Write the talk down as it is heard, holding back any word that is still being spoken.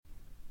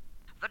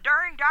The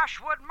Daring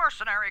Dashwood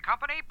Mercenary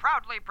Company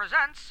proudly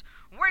presents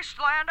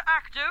Wasteland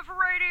Active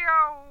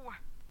Radio.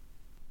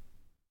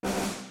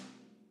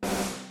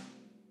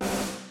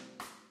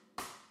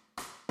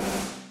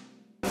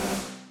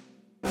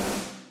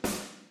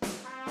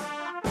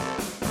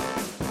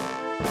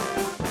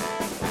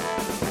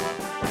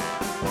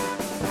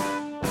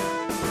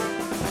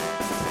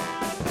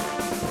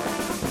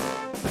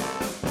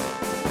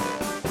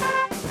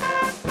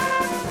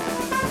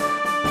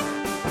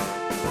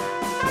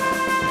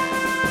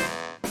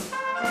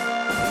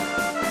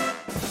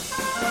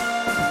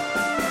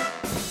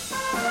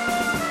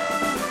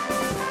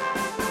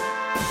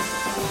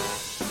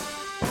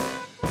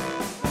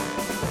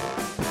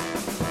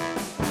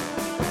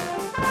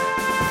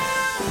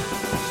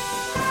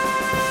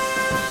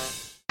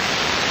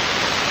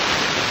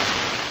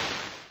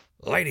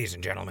 Ladies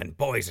and gentlemen,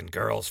 boys and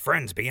girls,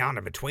 friends beyond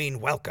and between,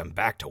 welcome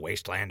back to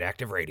Wasteland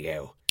Active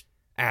Radio.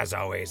 As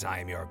always, I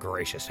am your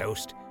gracious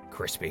host,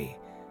 Crispy,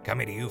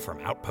 coming to you from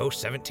Outpost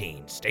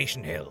 17,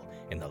 Station Hill,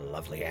 in the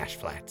lovely Ash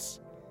Flats.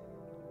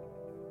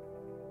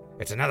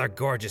 It's another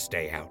gorgeous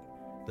day out.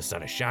 The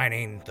sun is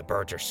shining, the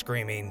birds are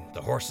screaming,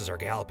 the horses are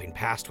galloping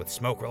past with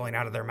smoke rolling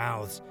out of their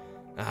mouths.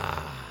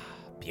 Ah,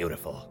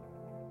 beautiful.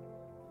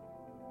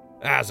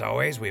 As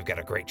always, we've got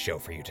a great show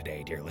for you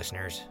today, dear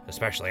listeners,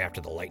 especially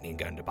after the lightning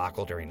gun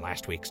debacle during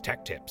last week's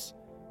Tech Tips.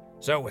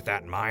 So with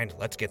that in mind,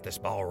 let's get this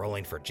ball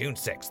rolling for June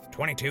 6th,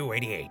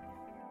 2288.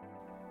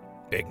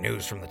 Big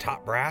news from the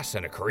top brass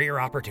and a career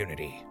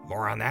opportunity.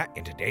 More on that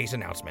in today's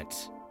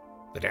announcements.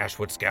 The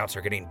Dashwood Scouts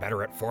are getting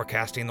better at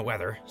forecasting the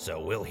weather,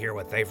 so we'll hear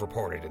what they've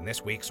reported in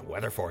this week's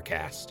weather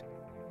forecast.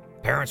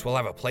 Parents will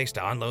have a place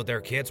to unload their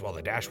kids while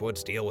the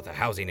Dashwoods deal with a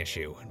housing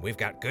issue, and we've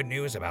got good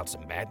news about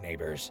some bad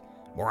neighbors.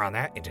 More on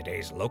that in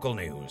today's local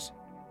news.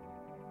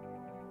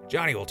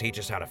 Johnny will teach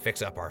us how to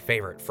fix up our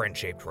favorite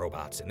friend-shaped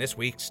robots in this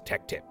week's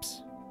Tech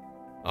Tips.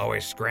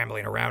 Always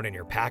scrambling around in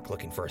your pack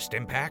looking for a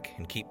stim pack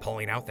and keep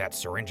pulling out that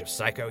syringe of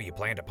psycho you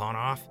plan to pawn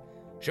off?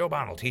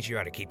 Showbon will teach you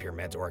how to keep your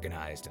meds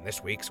organized in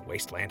this week's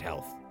Wasteland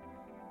Health.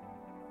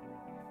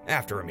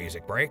 After a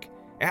music break,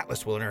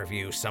 Atlas will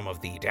interview some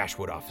of the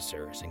Dashwood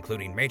officers,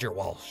 including Major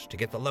Walsh, to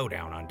get the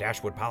lowdown on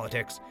Dashwood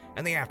politics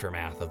and the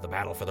aftermath of the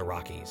Battle for the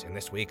Rockies in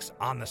this week's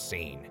On the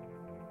Scene.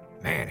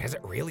 Man, has it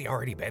really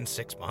already been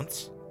 6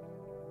 months?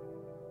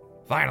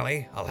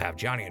 Finally, I'll have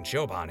Johnny and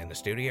Showbon in the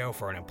studio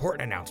for an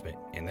important announcement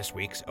in this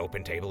week's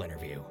Open Table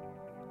interview.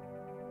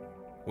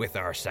 With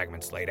our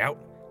segments laid out,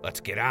 let's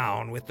get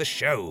on with the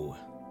show.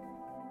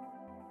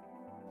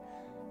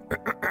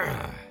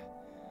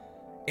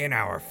 In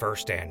our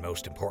first and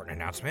most important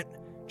announcement,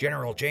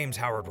 General James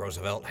Howard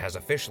Roosevelt has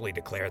officially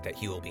declared that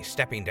he will be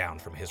stepping down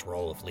from his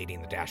role of leading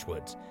the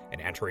Dashwoods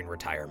and entering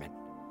retirement.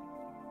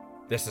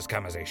 This has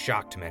come as a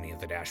shock to many of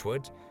the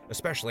Dashwoods,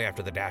 especially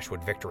after the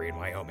Dashwood victory in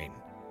Wyoming.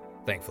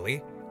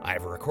 Thankfully, I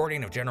have a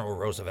recording of General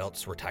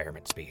Roosevelt's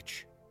retirement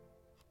speech.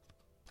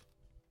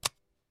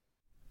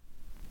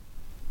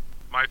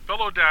 My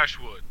fellow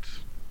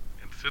Dashwoods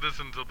and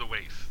citizens of the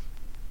Waste,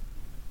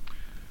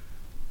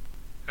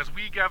 as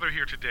we gather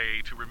here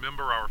today to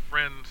remember our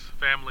friends,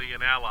 family,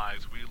 and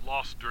allies we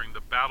lost during the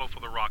Battle for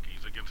the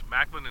Rockies against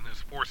Macklin and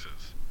his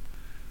forces,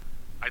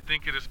 I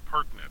think it is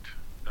pertinent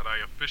that I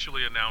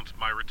officially announce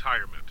my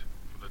retirement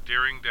from the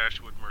Daring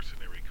Dashwood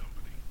Mercenary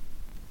Company.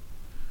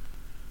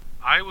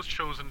 I was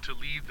chosen to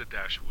lead the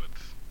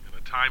Dashwoods in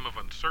a time of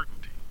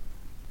uncertainty,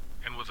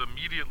 and was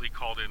immediately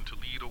called in to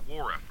lead a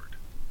war effort,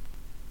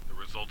 the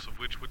results of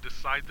which would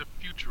decide the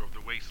future of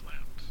the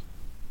Wastelands.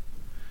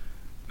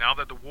 Now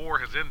that the war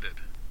has ended,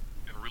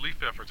 and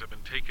relief efforts have been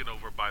taken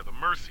over by the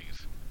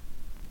Mercies,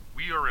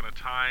 we are in a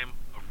time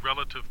of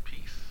relative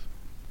peace.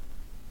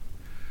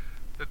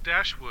 The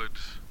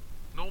Dashwoods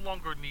no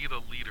longer need a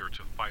leader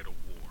to fight a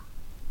war,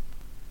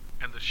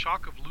 and the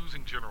shock of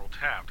losing General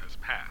Taft has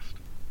passed.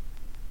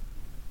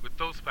 With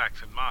those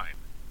facts in mind,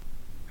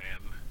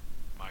 and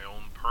my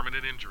own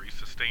permanent injury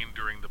sustained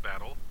during the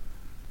battle,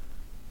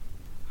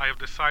 I have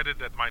decided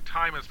that my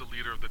time as the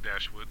leader of the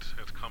Dashwoods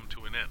has come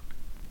to an end.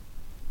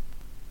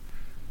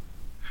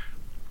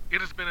 It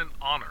has been an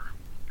honor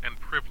and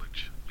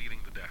privilege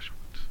leading the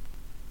Dashwoods,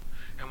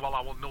 and while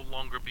I will no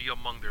longer be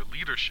among their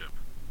leadership,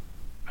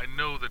 I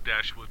know the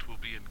Dashwoods will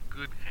be in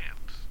good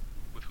hands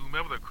with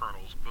whomever the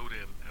colonels vote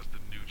in as the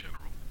new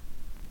general.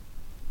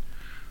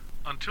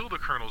 Until the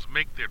colonels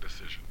make their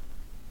decision,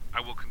 I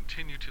will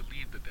continue to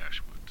lead the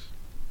Dashwoods.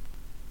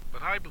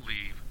 But I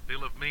believe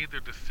they'll have made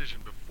their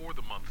decision before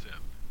the month's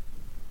end.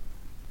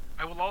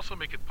 I will also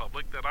make it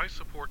public that I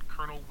support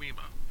Colonel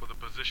Wema for the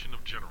position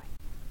of general.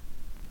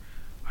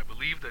 I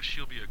believe that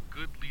she'll be a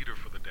good leader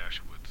for the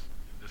Dashwoods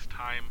in this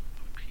time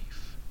of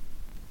peace.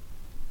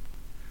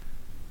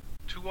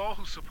 To all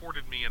who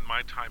supported me in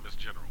my time as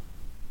general,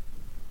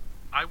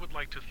 I would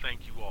like to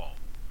thank you all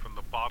from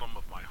the bottom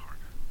of my heart.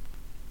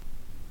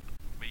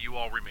 May you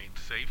all remain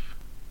safe,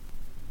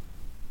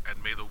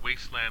 and may the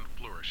wasteland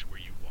flourish where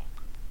you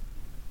walk.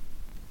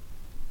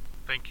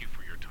 Thank you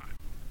for your time.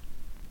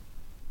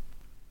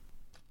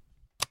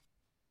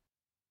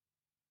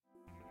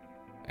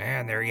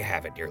 And there you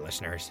have it, dear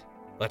listeners.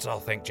 Let's all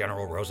thank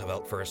General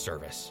Roosevelt for his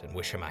service and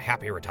wish him a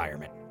happy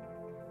retirement.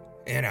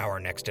 In our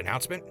next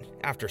announcement,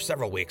 after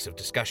several weeks of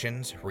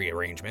discussions,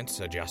 rearrangements,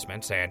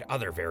 adjustments, and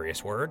other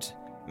various words,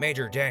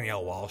 Major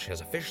Danielle Walsh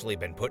has officially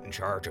been put in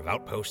charge of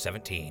Outpost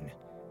 17.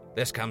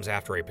 This comes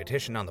after a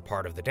petition on the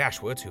part of the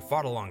Dashwoods, who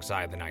fought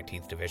alongside the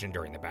 19th Division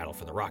during the Battle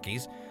for the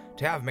Rockies,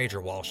 to have Major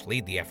Walsh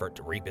lead the effort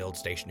to rebuild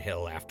Station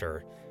Hill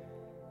after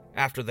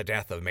the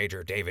death of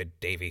Major David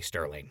Davy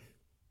Sterling.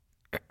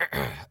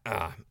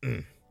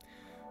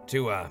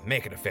 To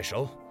make it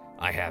official,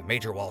 I have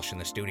Major Walsh in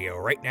the studio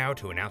right now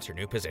to announce her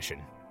new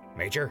position.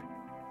 Major?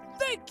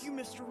 Thank you,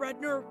 Mr.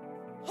 Redner.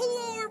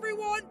 Hello,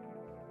 everyone.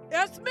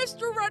 As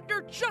Mr.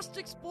 Redner just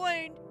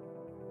explained,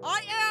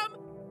 I am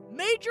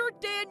Major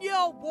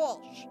Danielle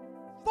Walsh,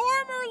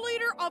 former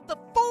leader of the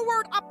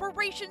Forward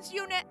Operations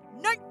Unit,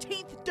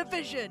 19th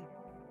Division.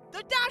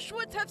 The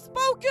Dashwoods have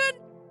spoken,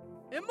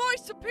 and my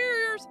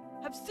superiors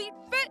have seen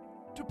fit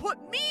to put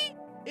me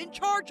in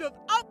charge of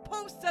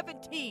Outpost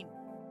 17,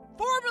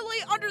 formerly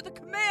under the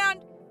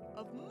command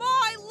of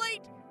my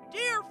late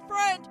dear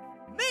friend,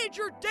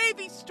 Major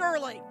Davy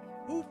Sterling,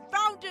 who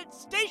founded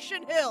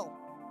Station Hill.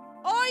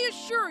 I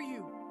assure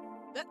you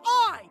that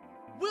I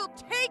will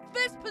take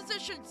this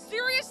position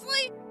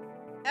seriously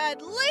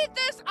and lead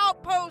this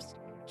outpost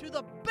to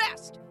the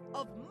best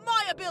of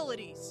my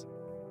abilities.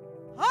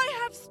 I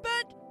have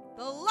spent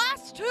the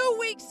last 2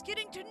 weeks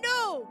getting to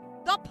know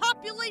the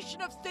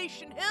population of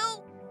Station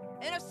Hill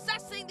and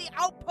assessing the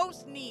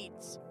outpost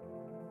needs.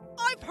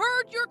 I've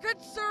heard your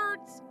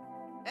concerns,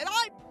 and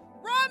I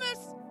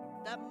promise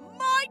that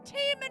my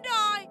team and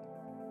I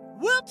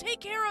will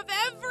take care of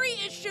every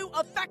issue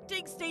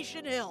affecting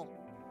Station Hill.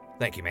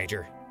 Thank you,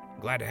 Major.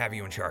 Glad to have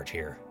you in charge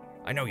here.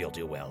 I know you'll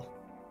do well.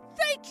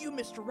 Thank you,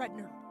 Mr.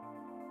 Redner.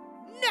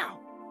 Now,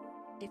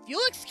 if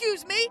you'll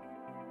excuse me,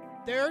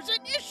 there's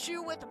an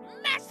issue with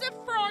massive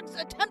frogs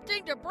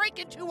attempting to break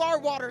into our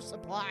water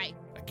supply.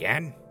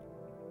 Again?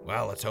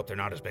 Well, let's hope they're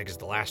not as big as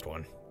the last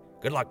one.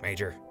 Good luck,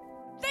 Major.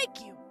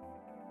 Thank you.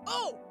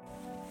 Oh,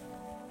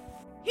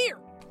 here.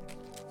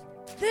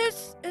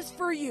 This is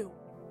for you.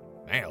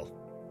 Mail?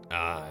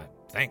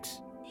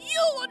 Thanks.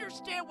 You'll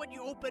understand when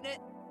you open it.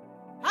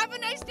 Have a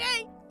nice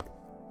day.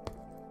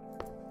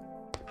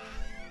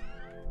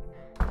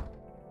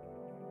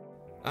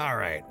 All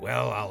right,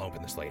 well, I'll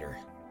open this later.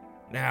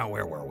 Now,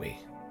 where were we?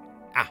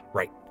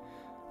 Right.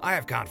 I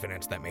have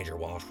confidence that Major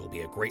Walsh will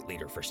be a great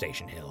leader for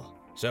Station Hill.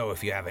 So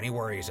if you have any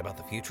worries about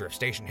the future of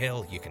Station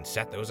Hill, you can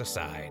set those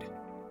aside.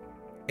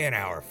 In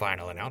our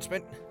final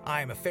announcement,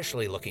 I am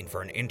officially looking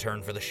for an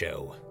intern for the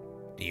show.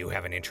 Do you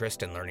have an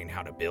interest in learning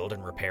how to build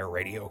and repair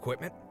radio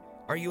equipment?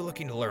 Are you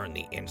looking to learn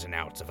the ins and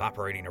outs of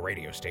operating a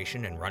radio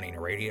station and running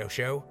a radio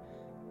show?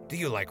 Do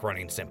you like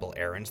running simple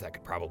errands that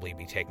could probably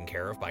be taken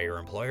care of by your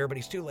employer, but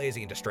he's too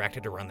lazy and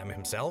distracted to run them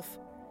himself?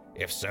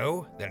 If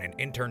so, then an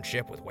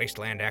internship with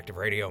Wasteland Active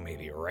Radio may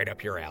be right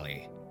up your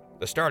alley.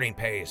 The starting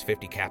pay is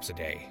 50 caps a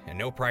day, and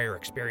no prior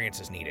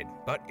experience is needed,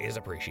 but is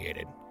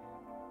appreciated.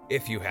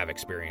 If you have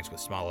experience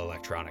with small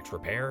electronics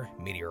repair,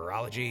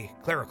 meteorology,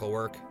 clerical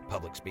work,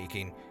 public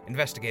speaking,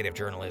 investigative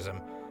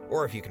journalism,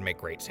 or if you can make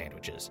great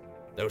sandwiches,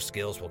 those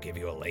skills will give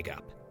you a leg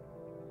up.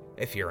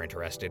 If you're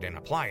interested in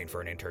applying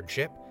for an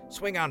internship,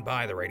 swing on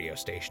by the radio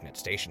station at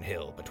Station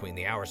Hill between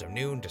the hours of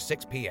noon to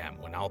 6 p.m.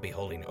 when I'll be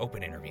holding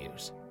open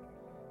interviews.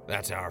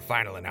 That's our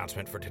final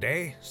announcement for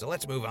today, so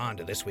let's move on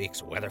to this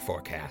week's weather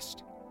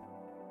forecast.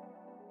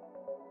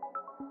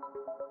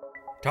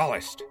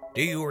 Tallest,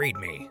 do you read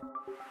me?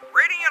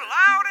 Reading you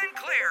loud and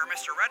clear,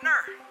 Mr.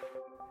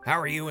 Redner. How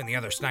are you and the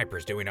other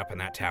snipers doing up in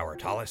that tower,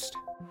 Tallest?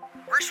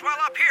 We're swell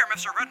up here,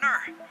 Mr.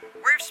 Redner.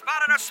 We've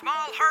spotted a small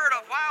herd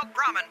of wild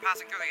Brahmin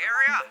passing through the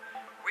area.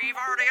 We've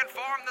already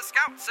informed the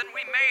scouts, and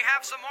we may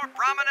have some more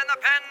Brahmin in the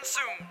pen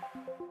soon.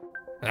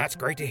 That's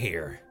great to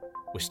hear.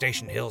 With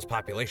Station Hill's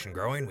population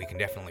growing, we can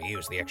definitely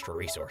use the extra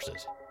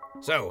resources.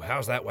 So,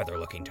 how's that weather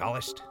looking,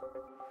 Tallest?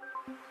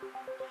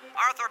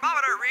 Our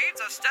thermometer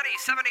reads a steady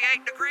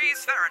 78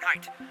 degrees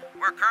Fahrenheit.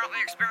 We're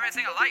currently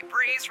experiencing a light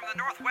breeze from the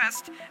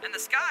northwest, and the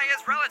sky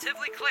is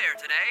relatively clear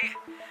today.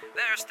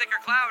 There's thicker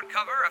cloud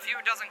cover a few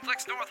dozen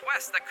clicks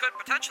northwest that could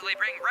potentially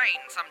bring rain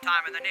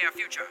sometime in the near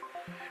future.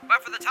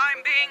 But for the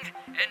time being,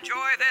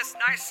 enjoy this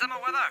nice summer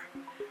weather.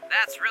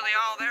 That's really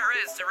all there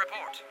is to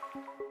report.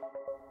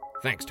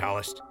 Thanks,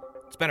 Tallest.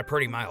 It's been a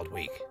pretty mild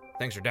week.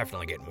 Things are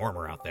definitely getting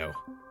warmer out, though.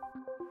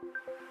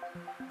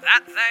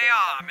 That they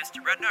are, Mr.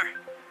 Redner.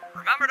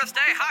 Remember to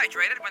stay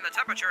hydrated when the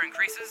temperature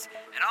increases,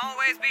 and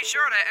always be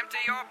sure to empty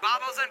your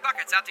bottles and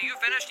buckets after you've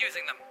finished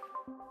using them.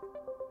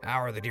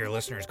 How are the dear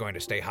listeners going to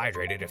stay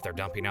hydrated if they're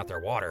dumping out their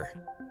water?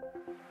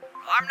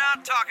 I'm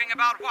not talking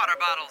about water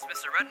bottles,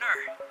 Mr.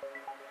 Redner.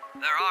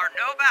 There are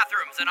no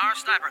bathrooms in our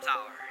sniper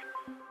tower.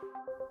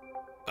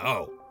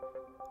 Oh.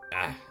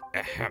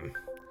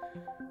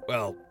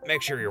 Well,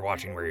 make sure you're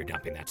watching where you're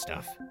dumping that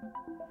stuff.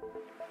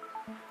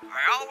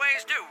 I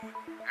always do,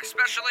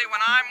 especially when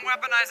I'm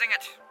weaponizing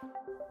it.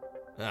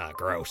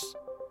 Gross.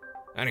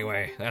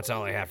 Anyway, that's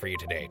all I have for you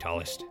today,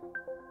 Tallest.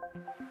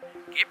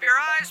 Keep your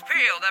eyes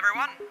peeled,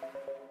 everyone.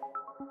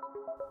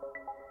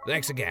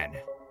 Thanks again.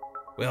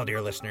 Well,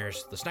 dear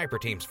listeners, the sniper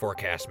team's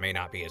forecast may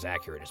not be as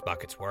accurate as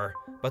Bucket's were,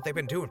 but they've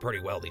been doing pretty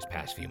well these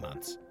past few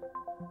months.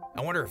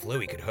 I wonder if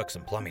Louie could hook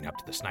some plumbing up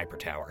to the sniper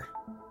tower.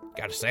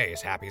 Gotta say,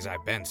 as happy as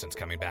I've been since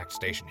coming back to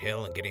Station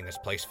Hill and getting this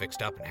place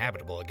fixed up and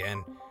habitable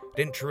again,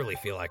 didn't truly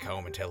feel like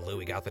home until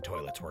Louie got the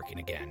toilets working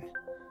again.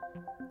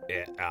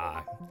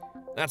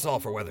 That's all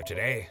for weather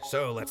today,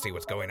 so let's see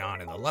what's going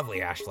on in the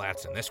lovely Ash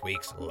Flats in this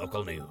week's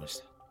local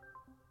news.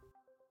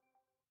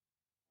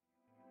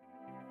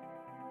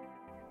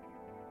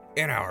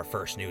 In our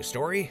first news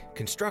story,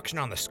 construction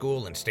on the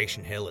school in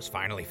Station Hill is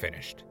finally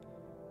finished.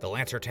 The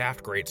Lancer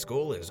Taft Grade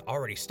School is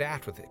already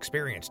staffed with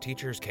experienced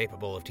teachers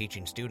capable of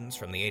teaching students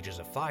from the ages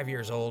of 5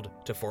 years old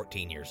to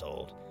 14 years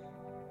old.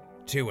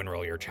 To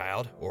enroll your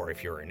child, or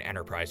if you're an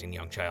enterprising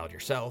young child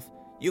yourself,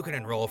 you can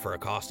enroll for a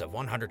cost of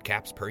 100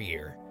 caps per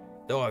year,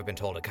 though I've been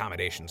told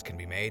accommodations can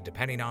be made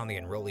depending on the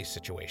enrollee's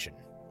situation.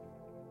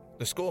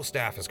 The school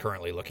staff is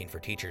currently looking for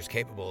teachers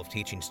capable of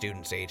teaching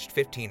students aged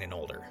 15 and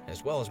older,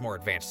 as well as more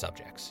advanced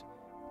subjects.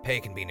 Pay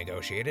can be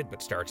negotiated,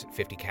 but starts at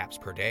 50 caps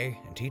per day,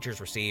 and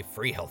teachers receive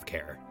free health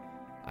care.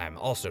 I am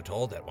also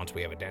told that once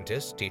we have a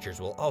dentist,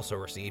 teachers will also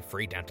receive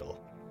free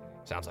dental.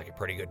 Sounds like a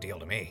pretty good deal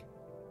to me.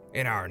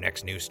 In our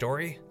next news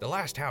story, the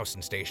last house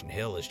in Station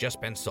Hill has just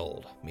been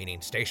sold,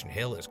 meaning Station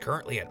Hill is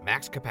currently at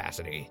max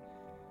capacity.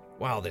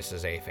 While this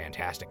is a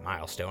fantastic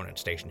milestone in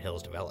Station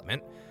Hill's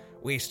development,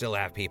 we still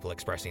have people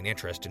expressing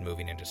interest in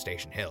moving into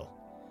Station Hill.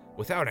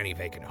 Without any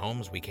vacant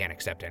homes, we can't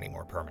accept any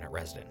more permanent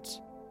residents.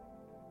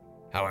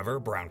 However,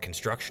 Brown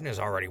Construction is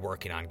already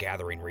working on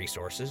gathering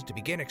resources to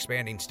begin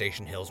expanding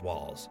Station Hill's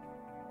walls.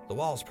 The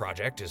Walls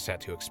project is set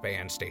to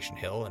expand Station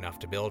Hill enough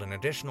to build an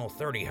additional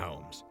 30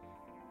 homes.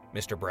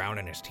 Mr. Brown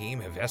and his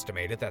team have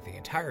estimated that the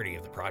entirety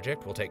of the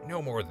project will take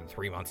no more than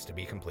 3 months to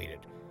be completed.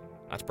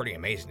 That's pretty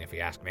amazing if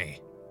you ask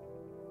me.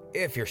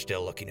 If you're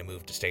still looking to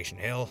move to Station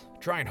Hill,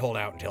 try and hold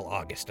out until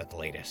August at the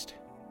latest.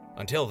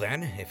 Until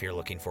then, if you're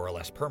looking for a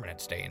less permanent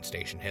stay in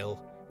Station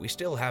Hill, we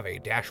still have a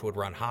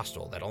Dashwood-run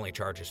hostel that only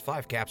charges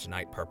 5 caps a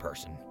night per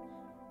person.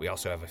 We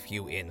also have a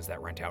few inns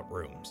that rent out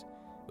rooms.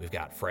 We've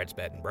got Fred's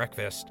Bed and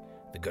Breakfast,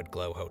 the Good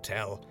Glow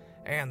Hotel,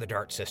 and the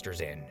Dart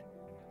Sisters Inn.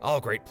 All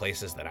great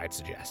places that I'd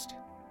suggest.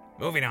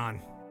 Moving on.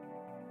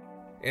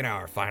 In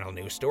our final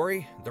news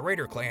story, the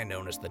Raider clan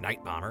known as the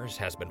Night Bombers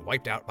has been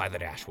wiped out by the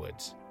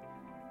Dashwoods.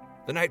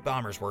 The Night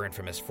Bombers were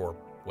infamous for,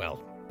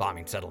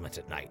 bombing settlements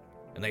at night,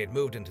 and they had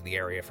moved into the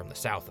area from the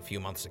south a few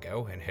months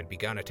ago and had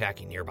begun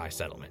attacking nearby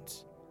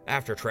settlements.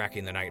 After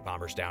tracking the Night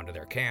Bombers down to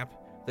their camp,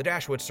 the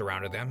Dashwoods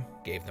surrounded them,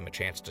 gave them a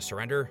chance to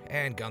surrender,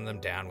 and gunned them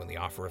down when the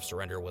offer of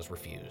surrender was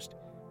refused.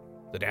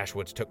 The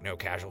Dashwoods took no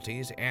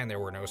casualties, and there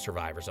were no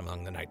survivors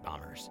among the Night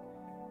Bombers.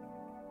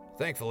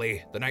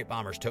 Thankfully, the Night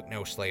Bombers took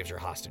no slaves or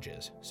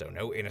hostages, so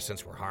no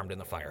innocents were harmed in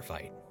the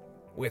firefight.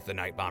 With the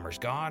Night Bombers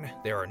gone,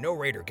 there are no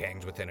Raider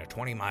gangs within a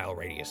 20-mile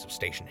radius of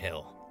Station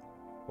Hill.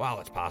 While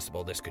it's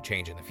possible this could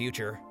change in the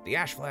future, the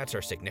Ash Flats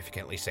are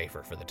significantly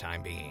safer for the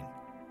time being.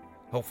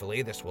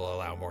 Hopefully, this will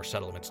allow more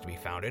settlements to be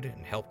founded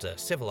and help to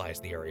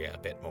civilize the area a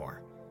bit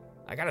more.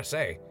 I gotta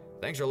say,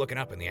 things are looking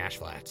up in the Ash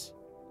Flats.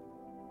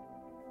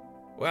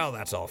 Well,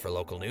 that's all for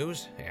local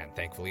news, and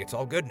thankfully it's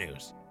all good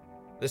news.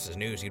 This is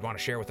news you'd want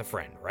to share with a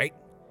friend, right?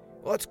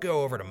 Well, let's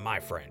go over to my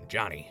friend,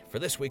 Johnny, for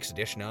this week's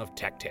edition of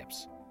Tech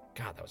Tips.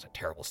 God, that was a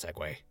terrible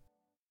segue.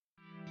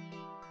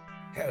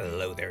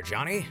 Hello there,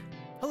 Johnny.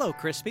 Hello,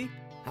 Crispy.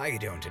 How you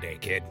doing today,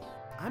 kid?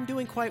 I'm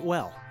doing quite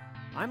well.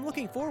 I'm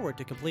looking forward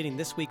to completing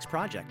this week's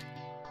project.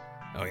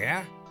 Oh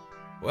yeah?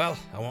 Well,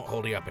 I won't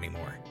hold you up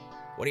anymore.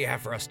 What do you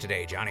have for us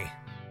today, Johnny?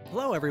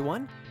 Hello,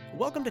 everyone.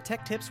 Welcome to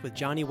Tech Tips with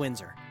Johnny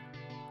Windsor.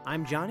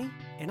 I'm Johnny,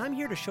 and I'm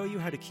here to show you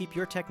how to keep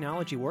your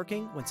technology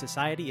working when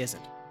society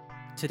isn't.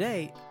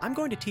 Today, I'm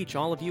going to teach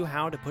all of you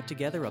how to put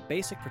together a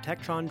basic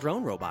Protectron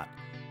drone robot.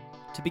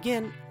 To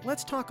begin,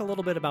 let's talk a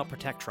little bit about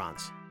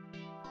Protectrons.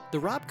 The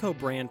Robco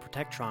brand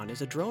Protectron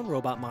is a drone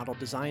robot model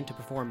designed to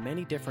perform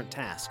many different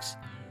tasks.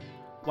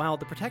 While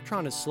the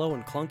Protectron is slow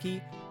and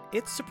clunky,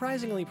 it's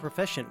surprisingly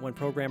proficient when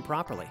programmed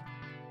properly.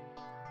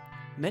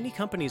 Many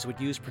companies would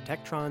use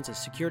Protectrons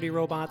as security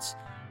robots.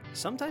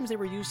 Sometimes they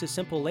were used as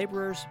simple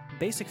laborers,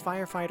 basic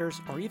firefighters,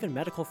 or even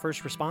medical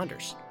first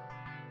responders.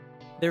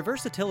 Their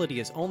versatility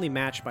is only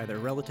matched by their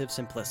relative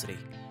simplicity.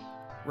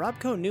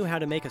 Robco knew how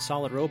to make a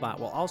solid robot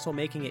while also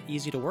making it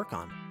easy to work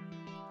on.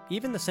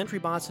 Even the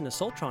SentryBots and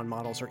Assaultron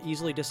models are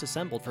easily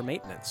disassembled for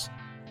maintenance.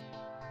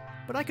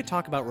 But I could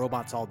talk about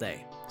robots all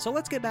day, so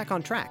let's get back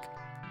on track.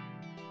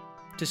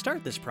 To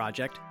start this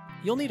project,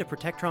 you'll need a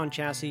Protectron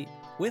chassis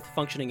with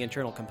functioning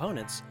internal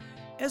components,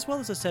 as well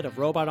as a set of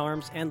robot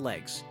arms and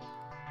legs.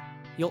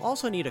 You'll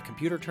also need a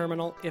computer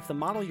terminal if the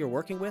model you're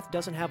working with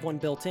doesn't have one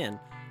built in,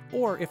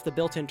 or if the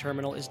built-in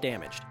terminal is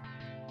damaged.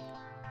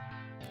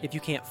 If you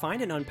can't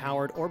find an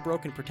unpowered or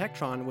broken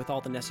Protectron with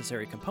all the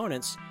necessary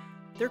components,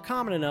 they're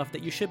common enough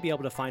that you should be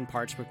able to find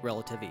parts with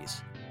relative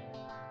ease.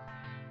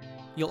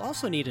 You'll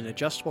also need an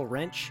adjustable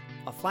wrench,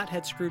 a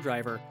flathead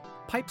screwdriver,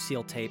 pipe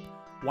seal tape,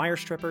 wire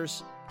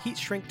strippers, heat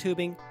shrink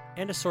tubing,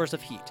 and a source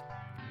of heat.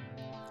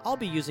 I'll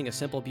be using a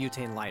simple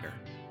butane lighter.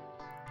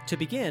 To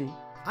begin,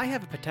 I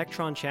have a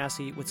Protectron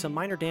chassis with some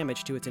minor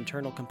damage to its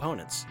internal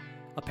components,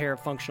 a pair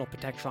of functional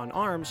Protectron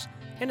arms,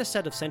 and a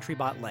set of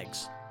SentryBot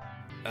legs.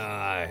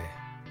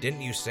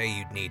 Didn't you say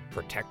you'd need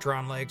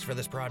Protectron legs for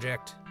this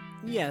project?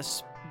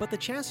 Yes, but the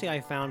chassis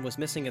I found was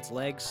missing its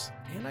legs,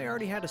 and I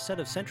already had a set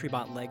of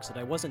SentryBot legs that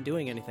I wasn't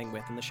doing anything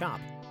with in the shop.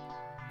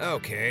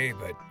 Okay,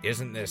 but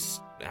isn't this,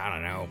 I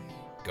don't know,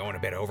 going a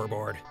bit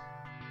overboard?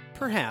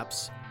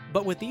 Perhaps,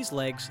 but with these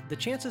legs, the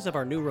chances of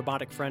our new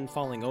robotic friend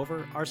falling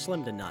over are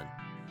slim to none.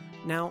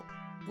 Now,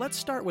 let's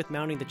start with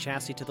mounting the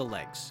chassis to the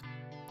legs.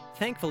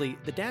 Thankfully,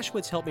 the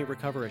Dashwoods helped me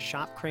recover a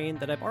shop crane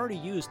that I've already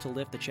used to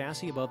lift the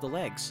chassis above the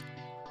legs.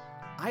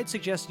 I'd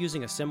suggest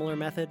using a similar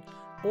method,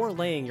 or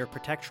laying your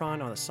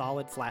Protectron on a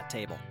solid, flat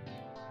table.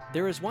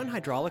 There is one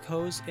hydraulic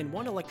hose and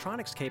one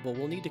electronics cable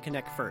we'll need to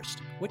connect first,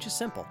 which is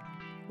simple.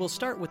 We'll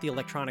start with the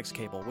electronics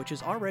cable, which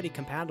is already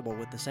compatible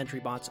with the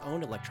SentryBot's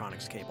own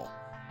electronics cable.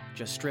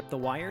 Just strip the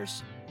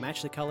wires,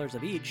 match the colors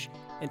of each,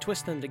 and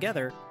twist them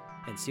together,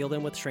 and seal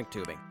them with shrink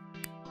tubing.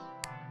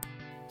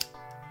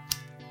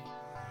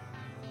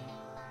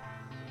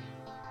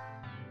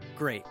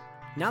 Great.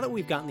 Now that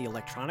we've gotten the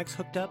electronics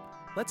hooked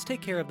up, let's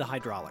take care of the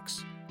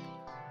hydraulics.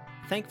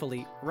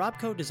 Thankfully,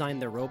 Robco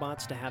designed their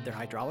robots to have their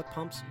hydraulic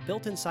pumps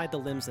built inside the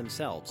limbs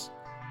themselves,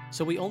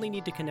 so we only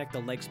need to connect the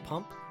leg's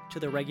pump to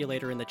the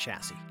regulator in the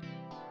chassis.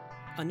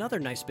 Another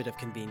nice bit of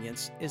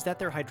convenience is that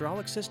their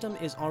hydraulic system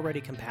is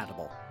already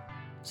compatible,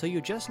 so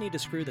you just need to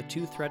screw the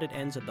two threaded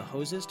ends of the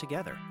hoses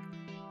together.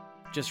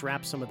 Just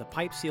wrap some of the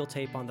pipe seal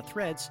tape on the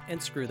threads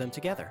and screw them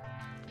together.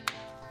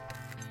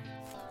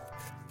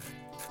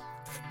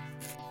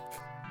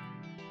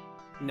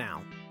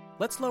 Now,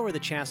 let's lower the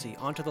chassis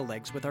onto the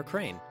legs with our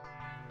crane.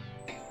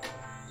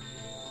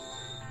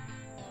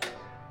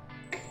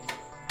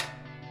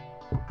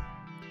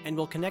 And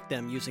we'll connect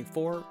them using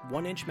 4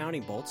 1-inch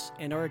mounting bolts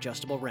and our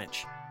adjustable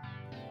wrench.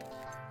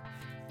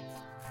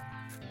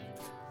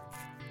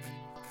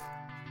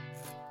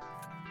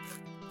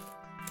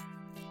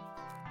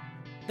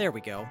 There we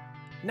go.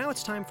 Now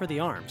it's time for the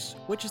arms,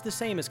 which is the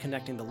same as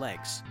connecting the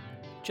legs,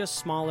 just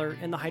smaller,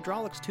 and the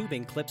hydraulics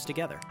tubing clips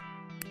together.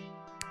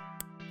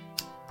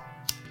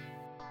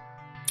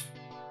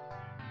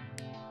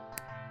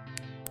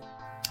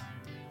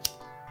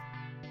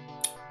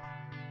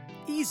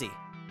 Easy.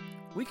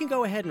 We can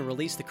go ahead and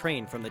release the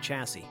crane from the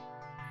chassis.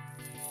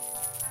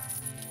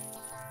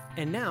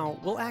 And now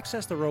we'll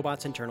access the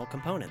robot's internal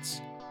components.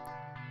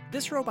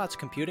 This robot's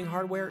computing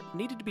hardware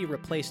needed to be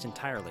replaced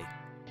entirely.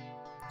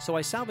 So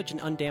I salvaged an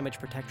undamaged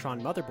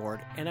Protectron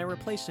motherboard and I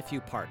replaced a few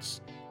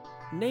parts,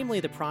 namely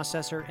the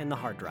processor and the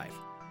hard drive.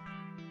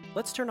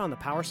 Let's turn on the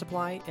power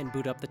supply and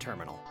boot up the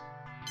terminal.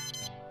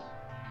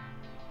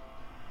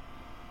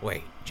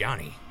 Wait,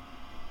 Johnny,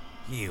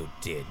 you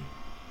didn't.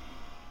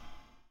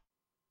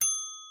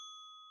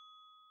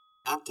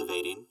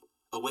 Activating.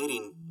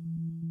 Awaiting.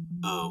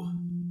 Oh.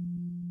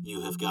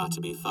 You have got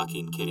to be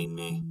fucking kidding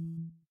me.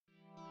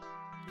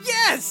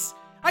 Yes!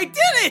 I did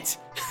it!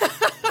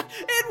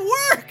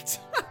 It worked!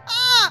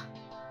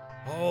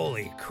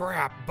 Holy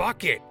crap,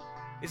 Bucket!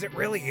 Is it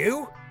really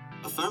you?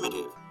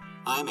 Affirmative.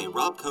 I'm a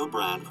Robco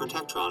brand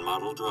Protectron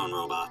model drone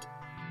robot.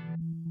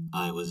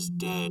 I was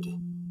dead.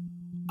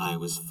 I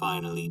was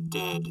finally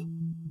dead.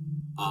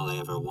 All I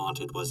ever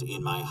wanted was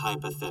in my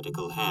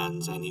hypothetical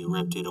hands, and you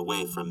ripped it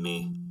away from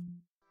me.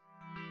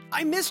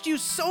 I missed you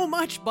so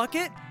much,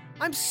 Bucket!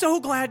 I'm so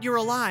glad you're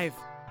alive!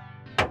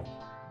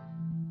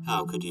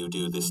 How could you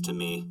do this to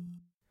me?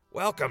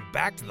 Welcome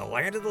back to the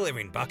land of the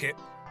living, Bucket.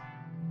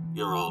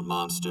 You're all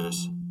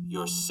monsters.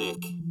 You're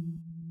sick.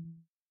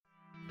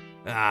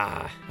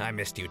 Ah, I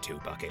missed you too,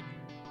 Bucket.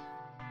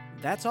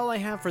 That's all I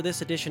have for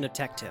this edition of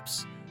Tech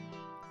Tips.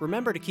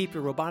 Remember to keep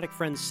your robotic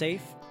friends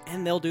safe,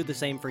 and they'll do the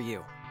same for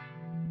you.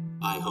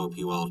 I hope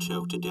you all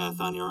choke to death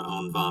on your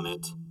own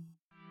vomit.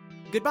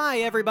 Goodbye,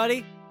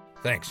 everybody!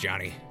 Thanks,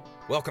 Johnny.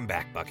 Welcome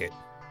back, Bucket.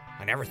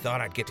 I never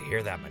thought I'd get to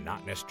hear that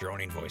monotonous,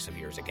 droning voice of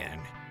yours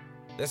again.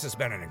 This has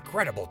been an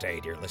incredible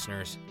day, dear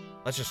listeners.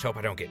 Let's just hope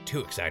I don't get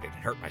too excited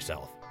and hurt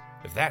myself.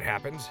 If that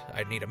happens,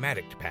 I'd need a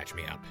medic to patch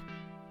me up.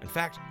 In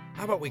fact,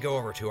 how about we go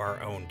over to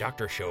our own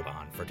Dr.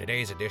 Shoban for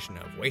today's edition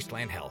of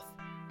Wasteland Health?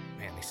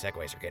 Man, these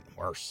segues are getting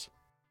worse.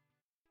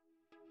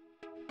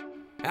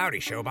 Howdy,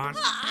 Shoban.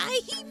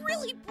 He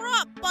really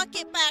brought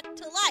Bucket back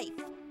to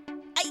life.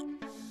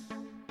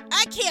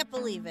 I can't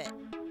believe it.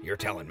 You're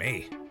telling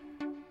me.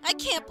 I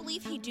can't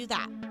believe he'd do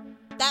that.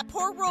 That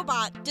poor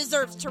robot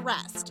deserves to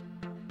rest.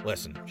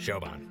 Listen,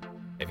 Shoban,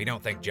 if you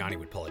don't think Johnny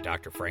would pull a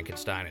Dr.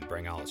 Frankenstein and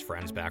bring all his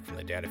friends back from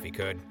the dead if he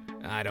could,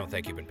 I don't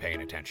think you've been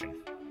paying attention.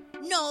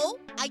 No,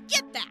 I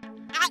get that.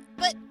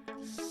 But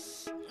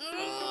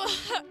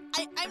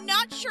I'm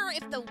not sure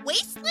if the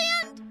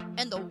Wasteland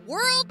and the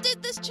world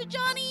did this to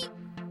Johnny,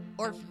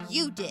 or if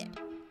you did.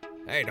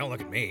 Hey, don't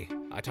look at me.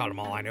 I taught him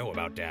all I know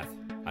about death.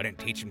 I didn't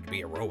teach him to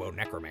be a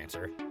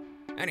robo-necromancer.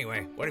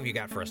 Anyway, what have you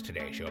got for us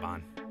today,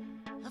 Shoban?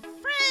 A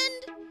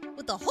friend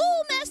with a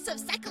whole mess of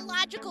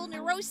psychological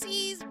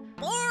neuroses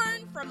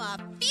born from a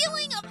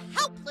feeling of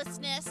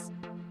helplessness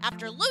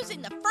after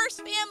losing the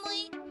first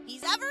family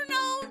he's ever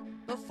known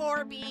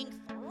before being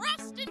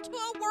thrust into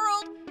a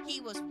world he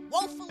was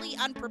woefully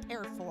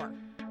unprepared for.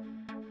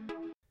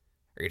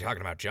 Are you talking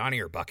about Johnny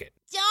or Bucket?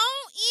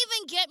 Don't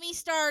even get me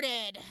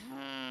started.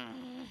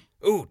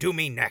 Ooh, do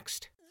me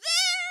next.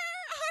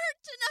 There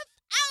aren't enough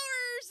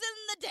hours in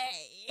the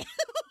day.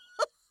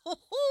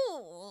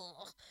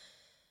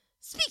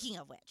 Speaking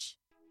of which,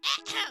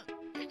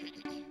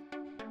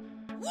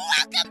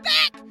 welcome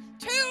back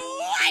to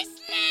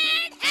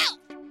Wasteland Health.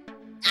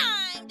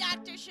 I'm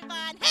Dr.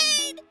 Siobhan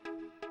Haid,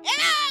 and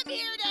I'm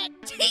here to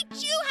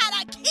teach you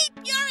how to keep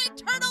your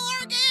internal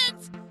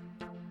organs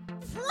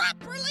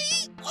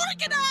properly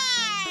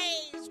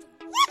organized.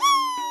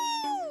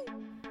 Woohoo!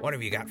 What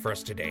have you got for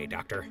us today,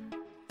 Doctor?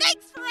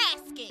 Thanks for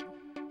asking.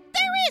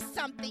 There is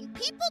something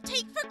people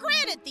take for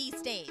granted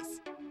these days.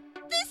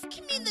 This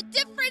can mean the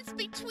difference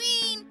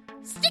between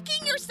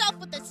sticking yourself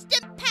with a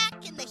stim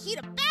pack in the heat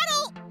of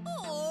battle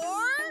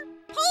or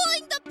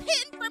pulling the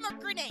pin from a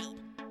grenade.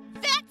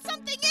 That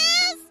something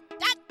is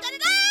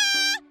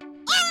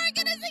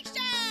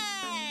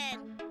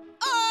organization!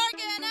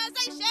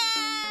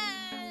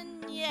 Organization!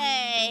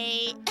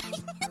 Yay!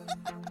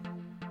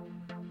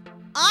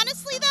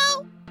 Honestly,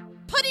 though,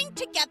 putting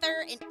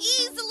together an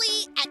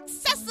easily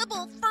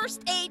accessible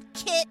first aid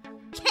kit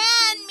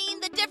can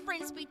mean the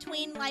difference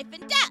between life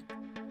and death.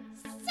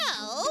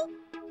 So,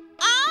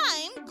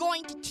 I'm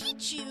going to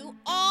teach you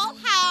all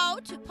how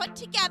to put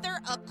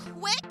together a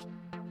quick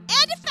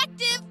and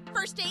effective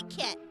first aid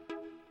kit.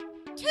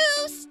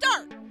 To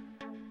start,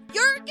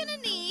 you're going to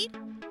need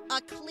a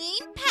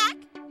clean pack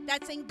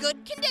that's in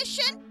good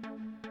condition.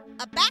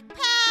 A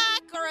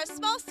backpack or a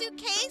small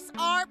suitcase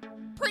are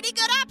pretty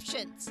good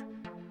options.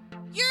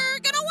 You're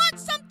going to want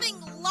something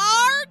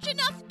large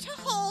enough to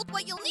hold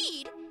what you'll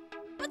need,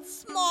 but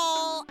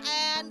small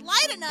and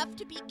light enough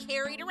to be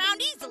carried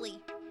around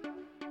easily.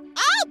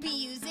 I'll be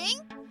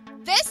using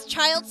this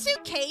child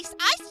suitcase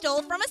I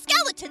stole from a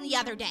skeleton the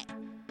other day.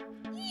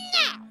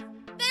 Now,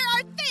 there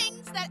are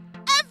things that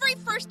every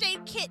first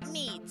aid kit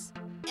needs,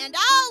 and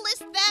I'll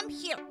list them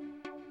here.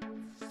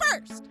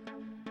 First,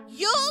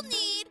 you'll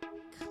need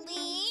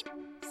clean,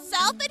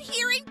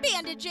 self-adhering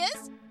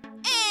bandages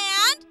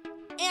and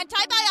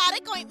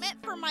antibiotic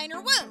ointment for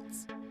minor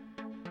wounds.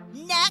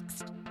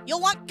 Next,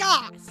 you'll want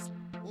gauze.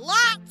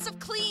 Lots of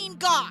clean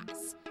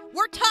gauze.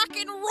 We're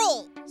talking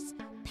rolls,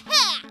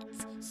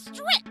 pads,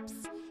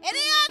 strips,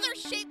 any other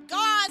shape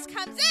gauze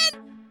comes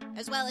in,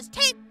 as well as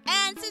tape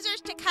and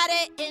scissors to cut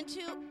it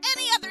into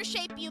any other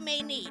shape you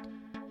may need.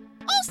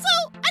 Also,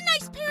 a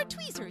nice pair of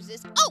tweezers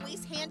is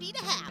always handy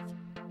to have.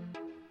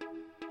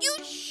 You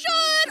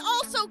should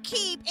also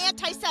keep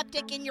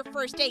antiseptic in your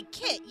first aid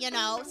kit,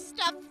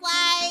 stuff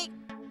like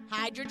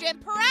hydrogen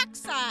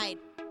peroxide,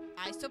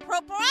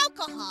 isopropyl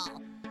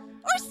alcohol,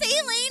 or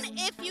saline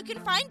if you can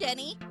find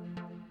any.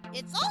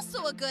 It's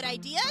also a good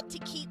idea to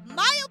keep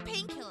mild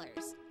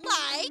painkillers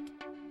like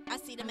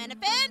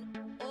acetaminophen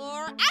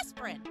or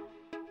aspirin.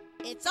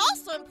 It's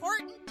also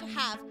important to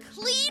have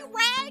clean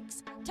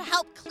rags to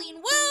help clean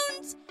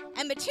wounds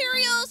and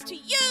materials to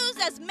use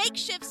as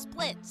makeshift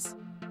splints.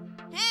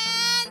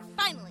 And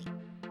finally,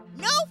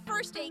 no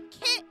first aid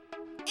kit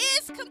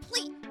is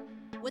complete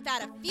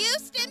without a few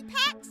stim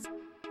packs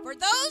for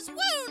those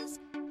wounds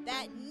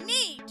that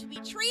need to be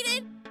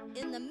treated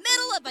in the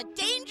middle of a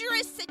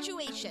dangerous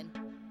situation.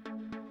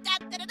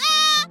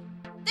 Da-da-da-da!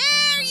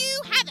 There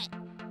you have it!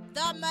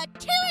 The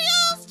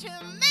materials to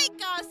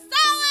make a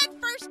solid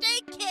first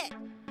aid kit.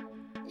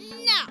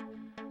 Now,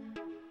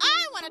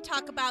 I want to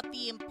talk about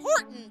the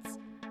importance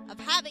of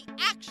having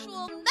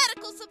actual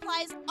medical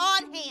supplies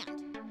on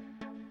hand.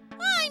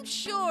 I'm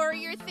sure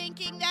you're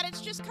thinking that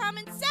it's just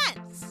common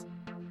sense,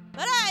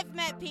 but I've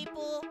met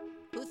people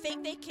who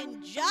think they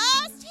can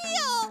just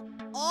heal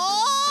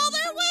all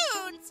their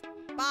wounds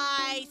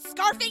by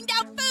scarfing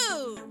down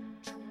food,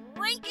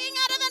 drinking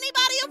out of any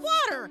body of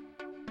water,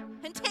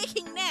 and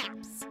taking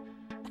naps.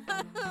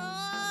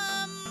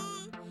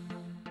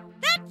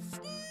 That's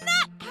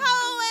not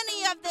how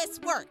any of this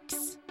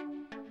works.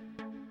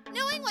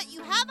 Knowing what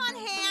you have on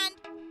hand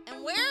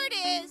and where it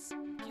is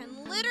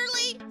can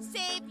literally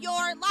save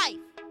your life.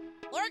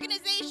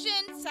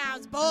 Organization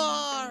sounds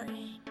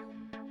boring.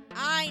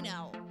 I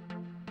know.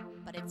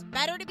 But it's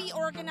better to be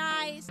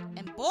organized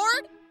and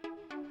bored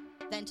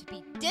than to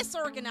be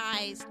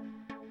disorganized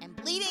and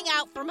bleeding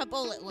out from a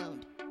bullet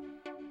wound.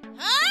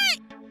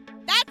 Alright,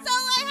 that's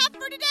all I have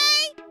for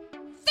today.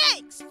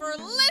 Thanks for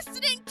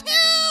listening to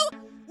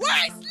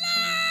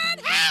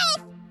Wasteland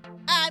Health!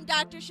 I'm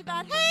Dr.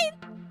 Siobhan Haid,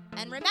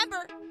 and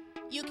remember,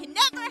 you can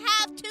never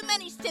have too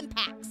many stim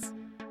packs.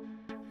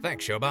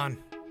 Thanks, Siobhan.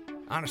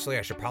 Honestly,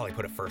 I should probably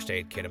put a first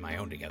aid kit of my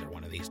own together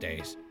one of these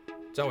days.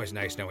 It's always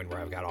nice knowing where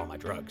I've got all my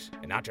drugs,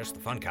 and not just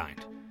the fun kind.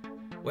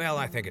 Well,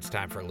 I think it's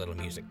time for a little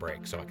music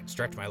break so I can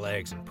stretch my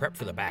legs and prep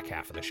for the back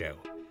half of the show.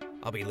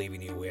 I'll be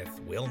leaving you with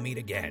We'll Meet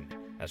Again,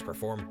 as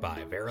performed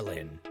by Vera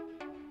Lynn.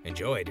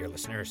 Enjoy, dear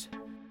listeners.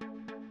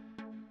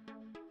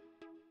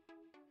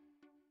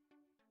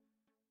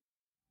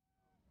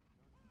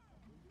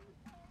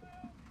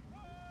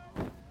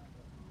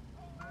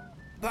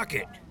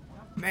 Bucket!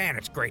 Man,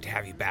 it's great to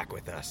have you back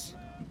with us.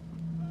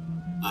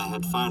 I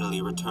had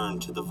finally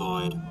returned to the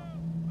void.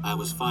 I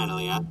was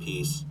finally at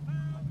peace.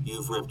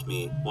 You've ripped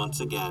me, once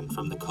again,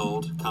 from the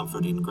cold,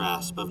 comforting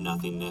grasp of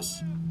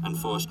nothingness, and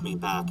forced me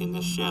back in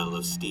this shell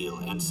of steel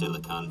and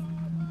silicon.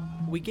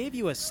 We gave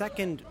you a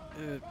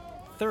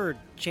third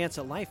chance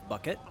at life,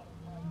 Bucket.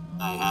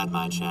 I had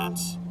my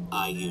chance.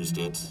 I used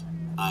it.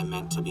 I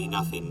meant to be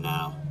nothing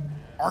now.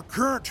 I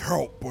can't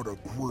help but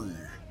agree.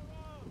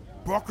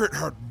 Bucket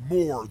had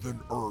more than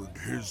earned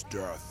his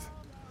death.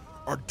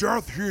 A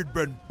death he'd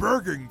been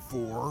begging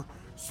for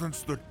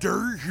since the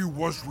day he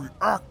was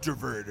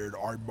reactivated,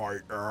 I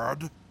might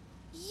add.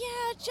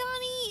 Yeah,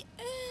 Johnny,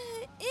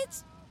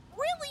 it's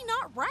really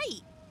not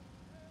right.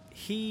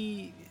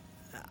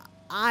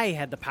 I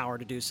had the power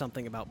to do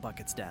something about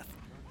Bucket's death.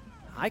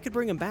 I could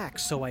bring him back,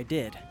 so I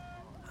did.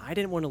 I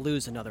didn't want to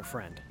lose another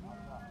friend.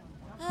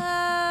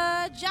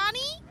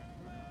 Johnny?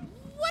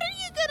 What are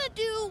you gonna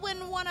do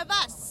when one of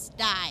us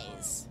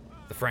dies?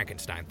 The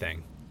Frankenstein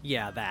thing.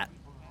 Yeah, that.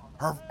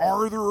 Have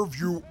either of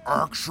you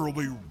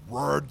actually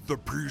read the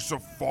piece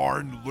of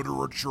fine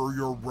literature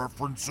you're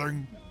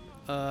referencing?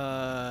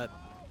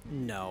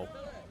 No.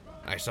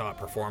 I saw it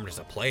performed as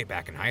a play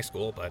back in high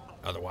school, but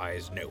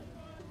otherwise, no.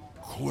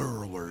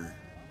 Clearly.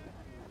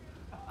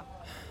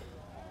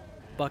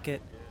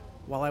 Bucket,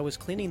 while I was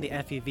cleaning the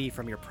FEV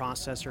from your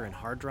processor and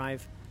hard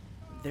drive,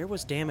 there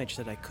was damage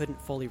that I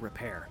couldn't fully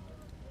repair.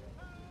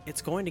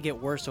 It's going to get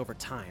worse over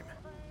time.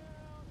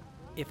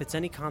 If it's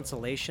any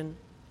consolation,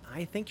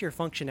 I think your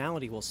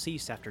functionality will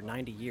cease after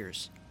 90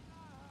 years.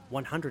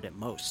 100 at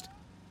most.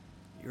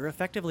 You're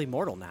effectively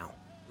mortal now.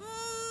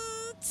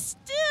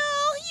 Still,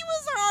 he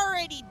was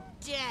already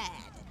dead.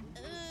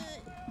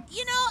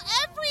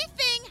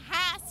 Everything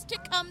has to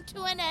come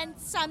to an end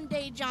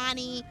someday,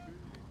 Johnny.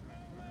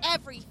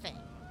 Everything.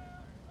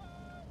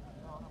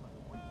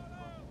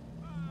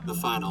 The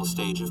final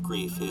stage of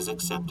grief is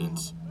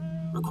acceptance.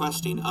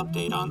 Requesting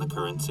update on the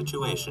current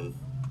situation.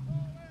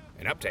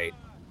 An update?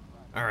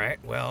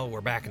 Alright, well, we're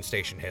back in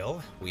Station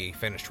Hill. We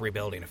finished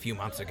rebuilding a few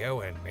months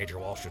ago, and Major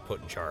Walsh was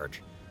put in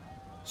charge.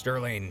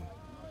 Sterling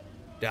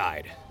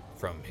died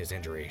from his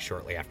injury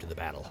shortly after the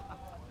battle.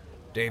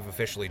 Dave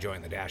officially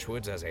joined the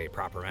Dashwoods as a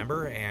proper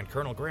member, and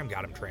Colonel Grimm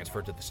got him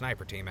transferred to the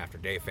sniper team after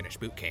Dave finished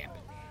boot camp.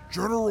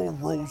 General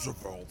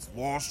Roosevelt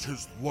lost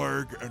his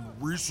leg and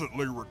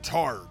recently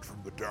retired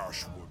from the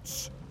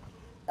Dashwoods.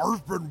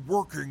 I've been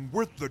working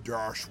with the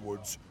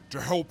Dashwoods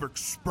to help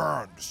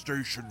expand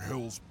Station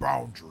Hill's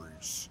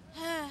boundaries.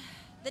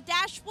 The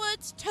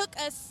Dashwoods took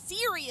a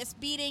serious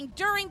beating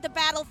during the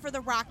battle for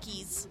the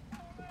Rockies.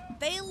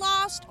 They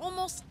lost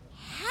almost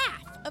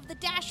half of the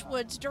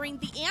Dashwoods during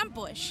the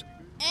ambush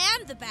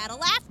and the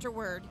battle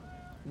afterward.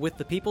 With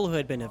the people who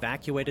had been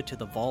evacuated to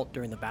the vault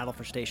during the battle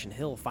for Station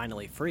Hill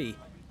finally free,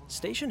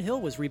 Station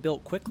Hill was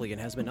rebuilt quickly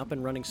and has been up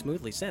and running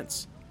smoothly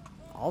since.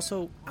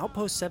 Also,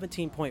 Outpost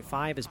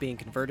 17.5 is being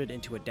converted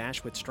into a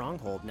Dashwood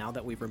stronghold now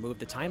that we've removed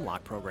the time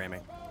lock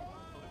programming.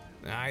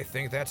 I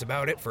think that's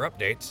about it for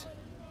updates.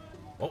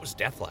 What was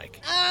death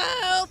like?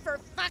 Oh, for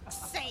fuck's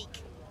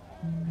sake!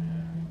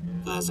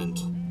 Pleasant.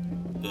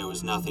 There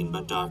was nothing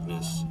but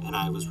darkness, and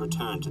I was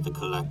returned to the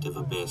collective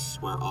abyss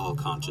where all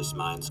conscious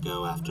minds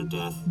go after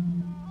death.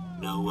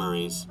 No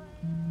worries,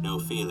 no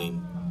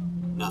feeling,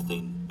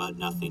 nothing but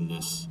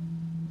nothingness.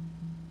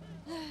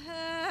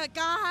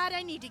 God,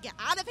 I need to get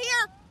out of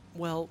here.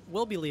 Well,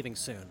 we'll be leaving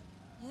soon.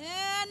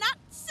 Not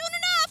soon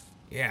enough.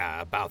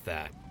 Yeah, about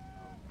that.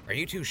 Are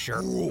you two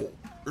sure? Cool.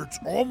 It's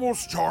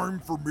almost time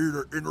for me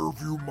to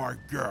interview my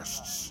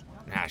guests.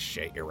 Ah,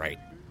 shit, you're right.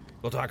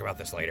 We'll talk about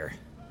this later.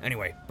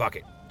 Anyway,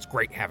 Bucket, it's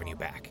great having you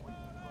back.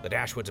 The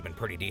Dashwoods have been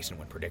pretty decent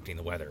when predicting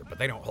the weather, but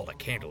they don't hold a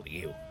candle to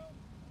you.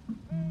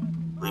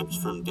 Ripped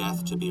from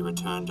death to be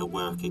returned to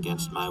work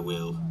against my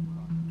will.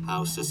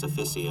 How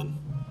Sisyphusian.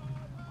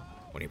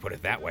 When you put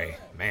it that way,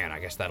 man, I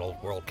guess that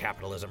old world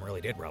capitalism really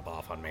did rub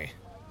off on me.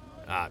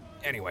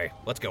 Anyway,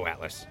 let's go,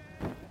 Atlas.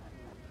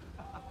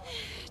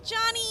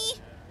 Johnny,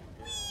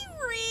 we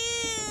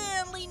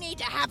really need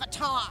to have a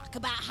talk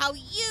about how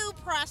you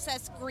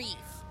process grief.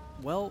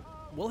 Well,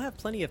 we'll have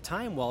plenty of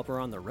time while we're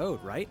on the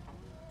road, right?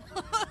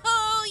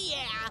 Oh,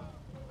 yeah.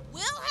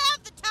 We'll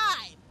have the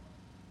time.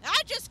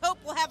 I just hope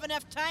we'll have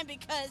enough time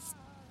because,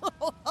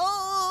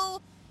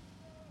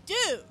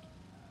 dude,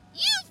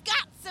 you've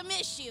got some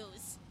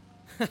issues.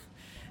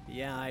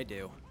 Yeah, I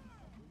do.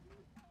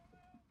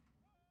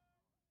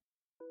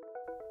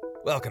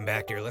 Welcome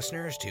back, dear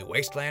listeners, to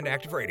Wasteland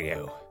Active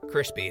Radio.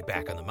 Crispy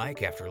back on the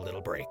mic after a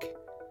little break.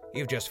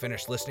 You've just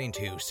finished listening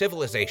to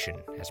Civilization,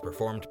 as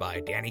performed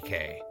by Danny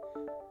Kaye.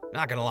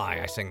 Not gonna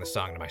lie, I sing the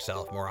song to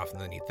myself more often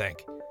than you'd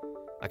think.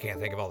 I can't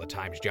think of all the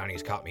times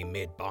Johnny's caught me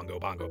mid-bongo,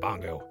 bongo,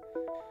 bongo.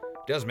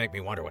 It does make me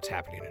wonder what's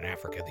happening in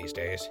Africa these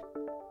days.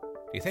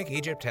 Do you think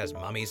Egypt has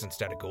mummies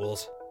instead of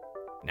ghouls?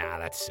 Nah,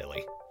 that's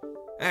silly.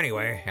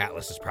 Anyway,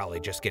 Atlas is probably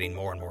just getting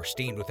more and more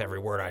steamed with every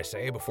word I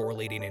say before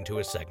leading into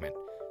his segment.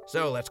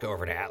 So let's go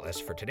over to Atlas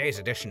for today's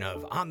edition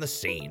of On the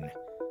Scene.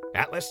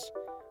 Atlas,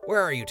 where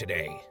are you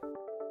today?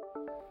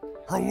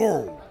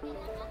 Hello.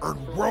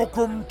 and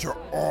welcome to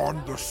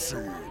On the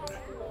Scene.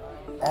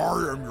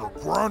 I am your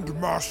Grand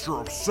Master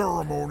of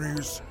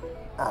Ceremonies,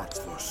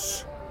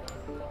 Atlas.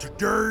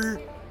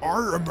 Today,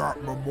 I am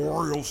at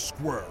Memorial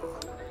Square,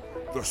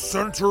 the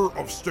center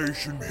of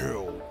Station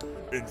Hill,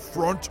 in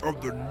front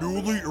of the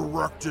newly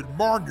erected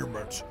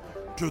monument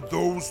to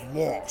those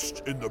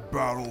lost in the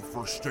battle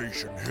for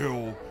Station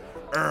Hill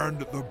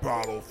and the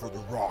battle for the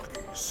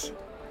Rockies.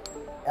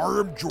 I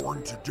am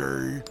joined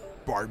today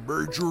by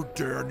Major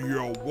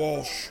Danielle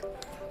Walsh,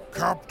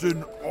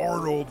 Captain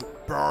Arnold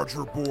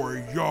Badger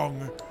Boy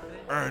Young,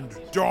 and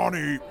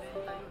Donnie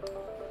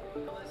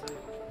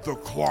the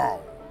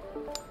Clown.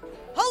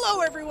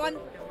 Hello, everyone.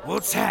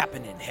 What's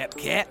happening,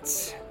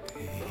 Hepcats?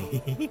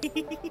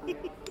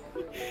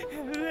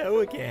 Hello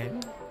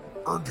again.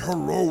 And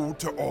hello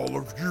to all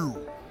of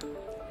you.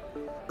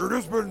 It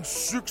has been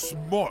 6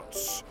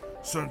 months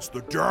since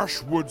the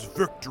Dashwoods'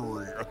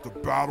 victory at the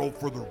Battle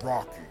for the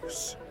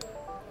Rockies.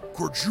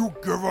 Could you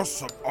give us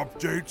some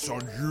updates on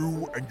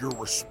you and your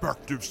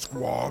respective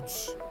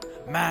squads?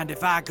 Mind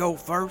if I go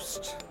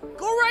first?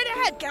 Go right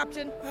ahead,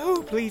 Captain.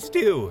 Oh, please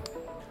do.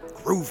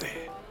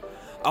 Groovy.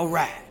 All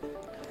right.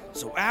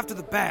 So after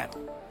the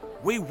battle,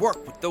 we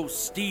worked with those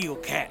steel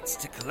cats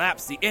to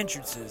collapse the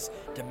entrances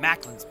to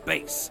Macklin's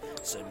base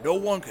so no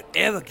one could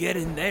ever get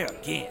in there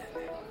again.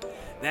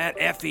 That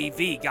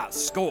FEV got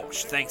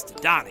scorched thanks to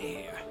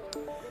Donnie here,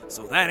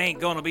 so that ain't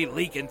gonna be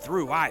leaking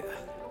through either.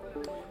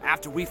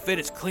 After we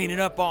finished cleaning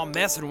up our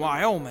mess in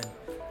Wyoming,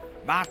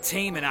 my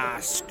team and I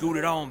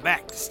scooted on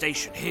back to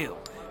Station Hill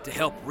to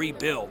help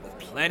rebuild with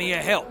plenty of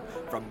help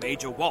from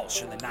Major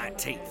Walsh in the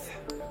 19th.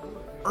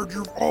 And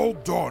you've all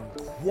done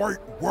quite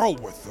well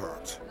with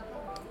that.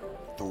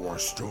 Though I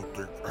still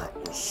think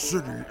Atlas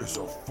City is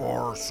a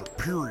far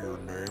superior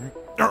name.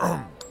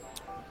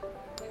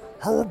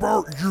 How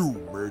about you,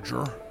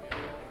 Major?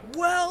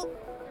 Well,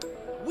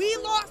 we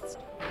lost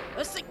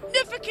a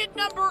significant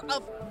number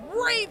of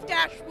brave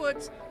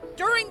Dashwoods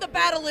during the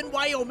battle in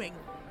Wyoming.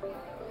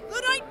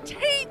 The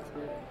 19th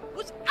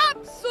was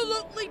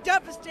absolutely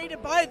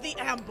devastated by the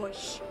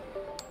ambush.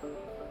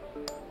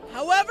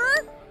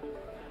 However,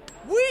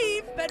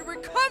 we've been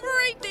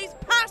recovering these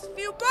past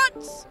few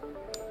months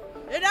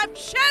and have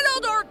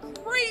channeled our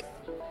grief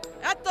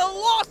at the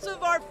loss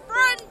of our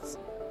friends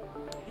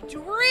into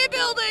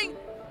rebuilding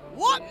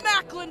what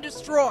Macklin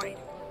destroyed.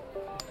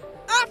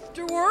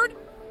 Afterward,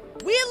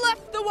 we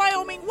left the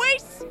Wyoming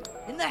wastes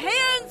in the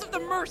hands of the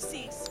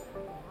Mercies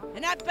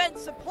and have been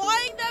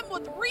supplying them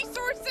with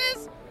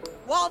resources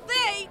while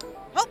they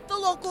help the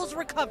locals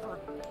recover.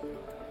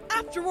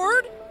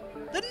 Afterward,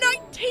 the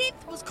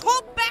 19th was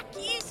called back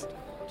east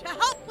to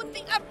help with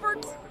the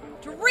efforts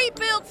to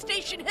rebuild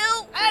Station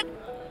Hill and,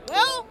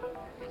 well,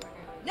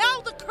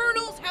 now the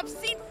colonels have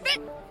seen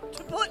fit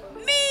to put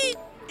me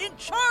in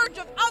charge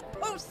of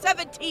Outpost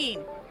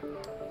 17.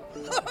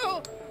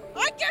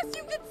 I guess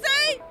you could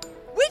say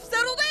we've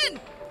settled in.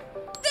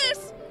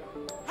 This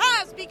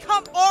has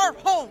become our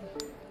home.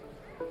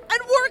 And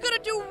we're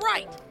gonna do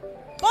right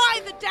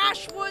by the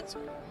Dashwoods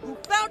who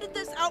founded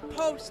this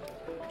outpost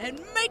and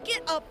make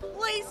it a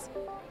place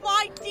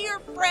my dear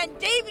friend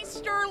Davy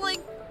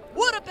Sterling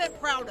would have been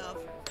proud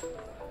of.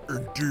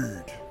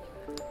 Indeed.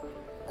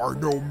 I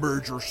know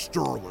Major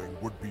Sterling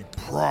would be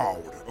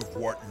proud of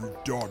what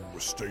you've done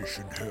with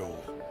Station Hill.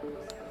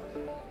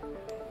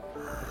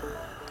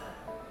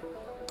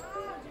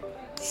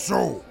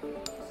 So,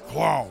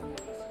 Clown,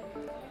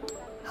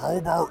 how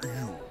about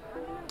you?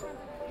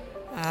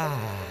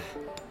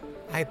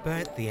 I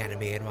burnt the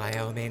enemy in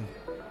Wyoming,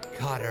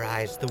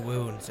 cauterized the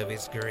wounds of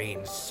his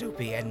green,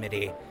 soupy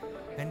enmity,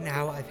 and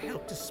now I've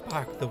helped to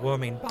spark the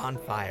warming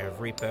bonfire of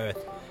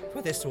rebirth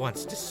for this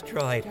once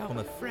destroyed home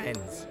of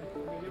friends.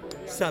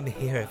 Some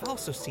here have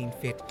also seen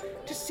fit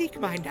to seek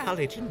my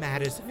knowledge in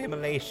matters of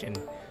immolation,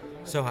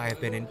 so I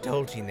have been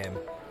indulging them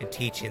and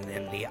teaching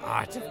them the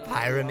art of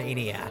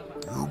pyromania.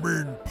 You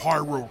mean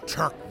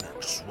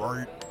pyrotechnics,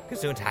 right?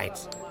 Gesundheit.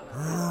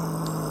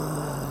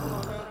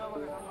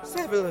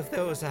 Several of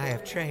those I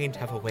have trained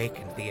have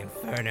awakened the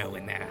inferno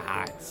in their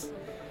hearts.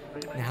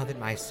 Now that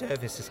my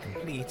service is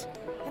complete,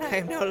 and I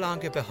am no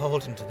longer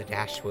beholden to the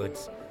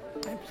Dashwoods,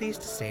 I'm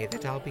pleased to say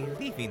that I'll be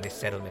leaving the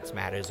settlement's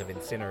matters of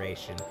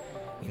incineration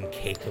in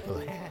capable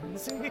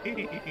hands.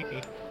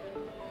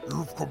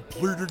 You've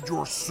completed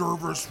your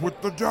service with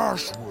the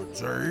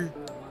Dashwoods, eh?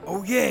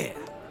 Oh yeah,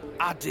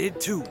 I did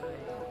too.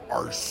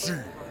 I see.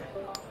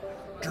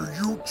 Do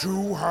you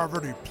two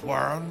have any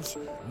plans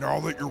now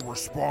that your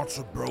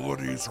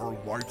responsibilities are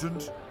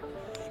lightened?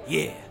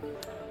 Yeah,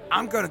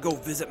 I'm gonna go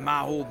visit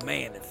my old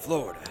man in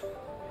Florida.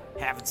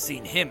 Haven't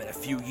seen him in a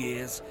few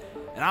years,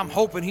 and I'm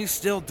hoping he's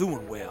still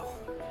doing well.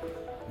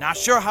 Not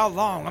sure how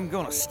long I'm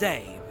gonna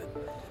stay,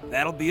 but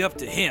that'll be up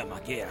to him, I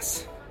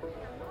guess.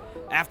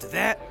 After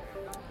that,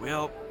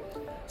 well,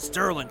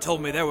 Sterling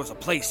told me there was a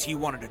place he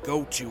wanted to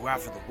go to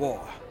after the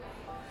war.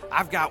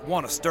 I've got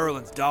one of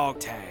Sterling's dog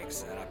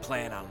tags that I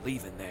plan on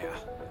leaving there.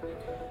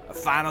 A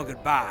final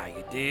goodbye,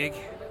 you dig?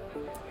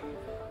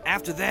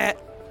 After that,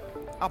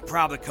 I'll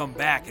probably come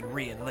back and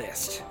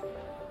re-enlist.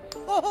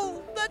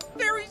 Oh, that's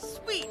very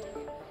sweet.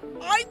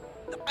 I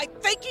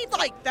think he'd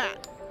like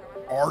that.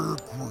 I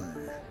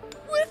agree.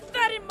 With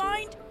that in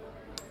mind,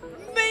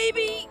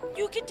 maybe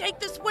you can take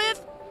this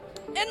with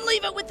and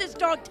leave it with his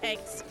dog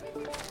tags.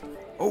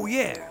 Oh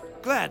yeah,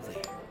 gladly.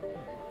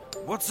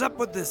 What's up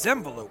with this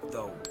envelope,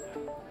 though?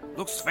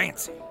 Looks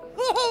fancy.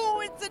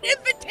 Oh, it's an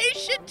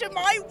invitation to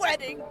my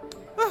wedding.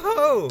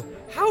 Oh,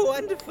 how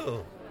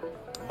wonderful.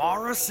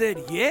 Mara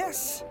said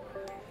yes?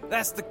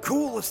 That's the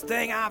coolest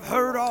thing I've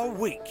heard all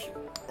week.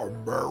 A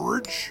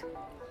marriage?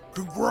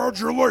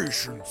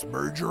 Congratulations,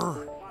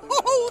 Major.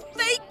 Oh,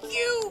 thank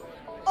you,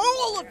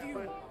 all of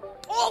you.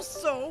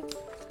 Also,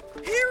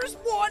 here's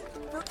one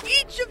for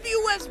each of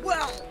you as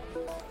well.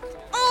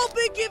 I'll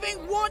be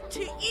giving one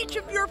to each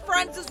of your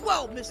friends as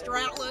well, Mr.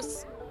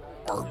 Atlas.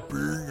 I'm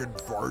being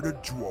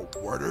invited to a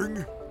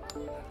wedding?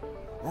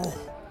 Oh,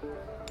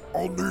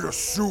 I'll need a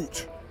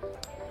suit,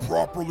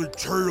 properly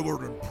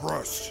tailored and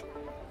pressed.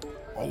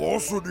 I'll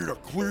also need a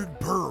clean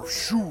pair of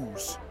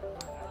shoes.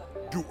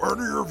 Do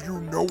any of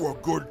you know a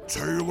good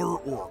tailor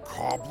or a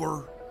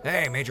cobbler?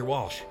 Hey, Major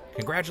Walsh.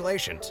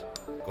 Congratulations.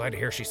 Glad to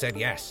hear she said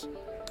yes.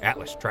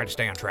 Atlas, try to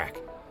stay on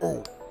track.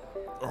 Oh,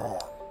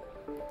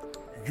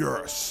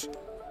 yes.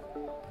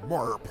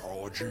 My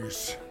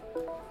apologies.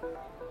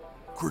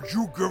 Could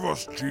you give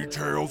us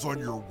details on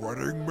your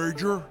wedding,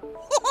 Major?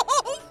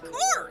 Of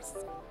course!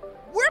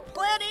 We're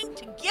planning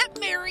to get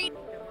married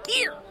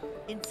here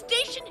in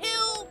Station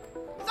Hill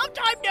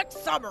sometime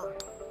next summer.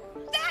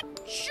 That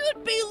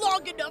should be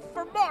long enough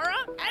for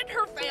Mara and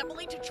her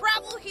family to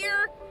travel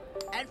here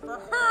and for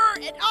her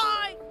and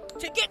I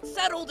to get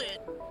settled in.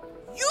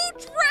 You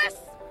dress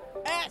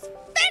as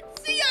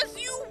fancy as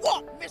you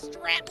want,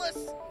 Mr.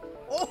 Atlas.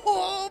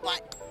 Oh,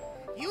 but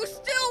you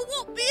still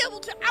won't be able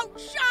to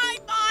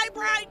outshine my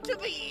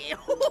bride-to-be.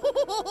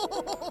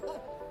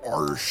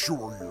 I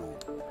assure you,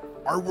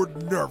 I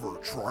would never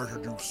try to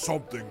do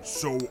something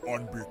so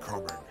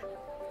unbecoming.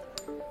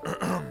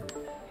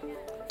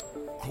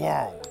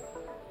 Clown,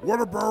 what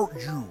about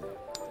you?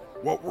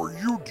 What will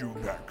you do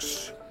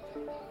next?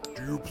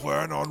 Do you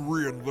plan on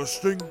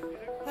re-enlisting?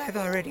 I've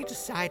already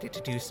decided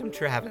to do some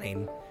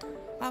traveling.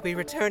 I'll be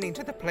returning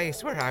to the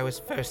place where I was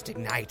first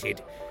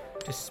ignited,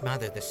 to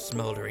smother the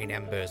smoldering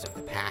embers of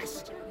the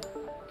past.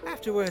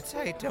 Afterwards,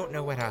 I don't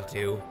know what I'll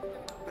do,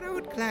 but I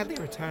would gladly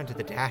return to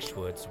the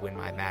Dashwoods when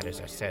my matters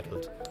are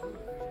settled.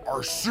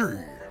 I see.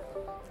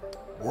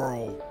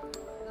 Well,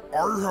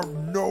 I have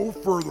no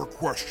further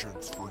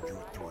questions for you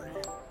three.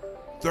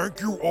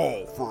 Thank you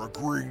all for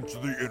agreeing to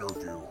the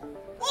interview.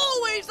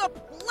 Always a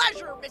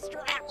pleasure,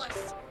 Mr.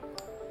 Atlas.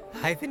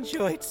 I've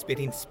enjoyed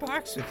spitting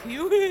sparks with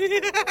you.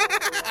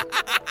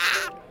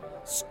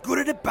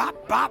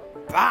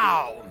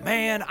 Scootity-bop-bop-bow.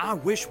 Man, I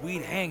wish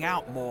we'd hang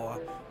out more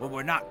when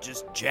we're not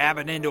just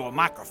jabbing into a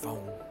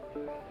microphone.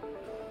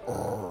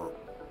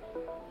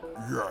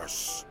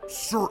 Yes,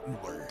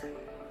 certainly.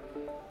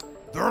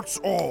 That's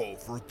all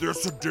for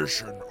this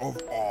edition of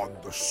On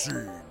the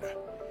Scene.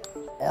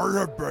 I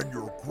have been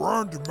your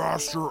Grand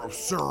Master of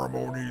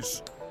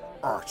Ceremonies,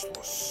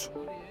 Atlas.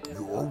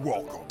 You're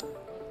welcome.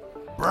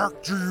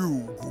 Back to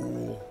you,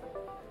 Ghoul.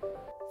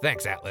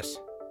 Thanks, Atlas.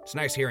 It's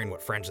nice hearing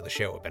what friends of the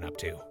show have been up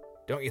to.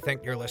 Don't you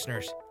think, dear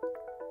listeners?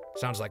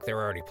 Sounds like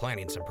they're already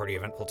planning some pretty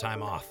eventful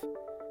time off.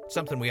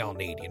 Something we all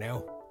need, you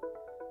know?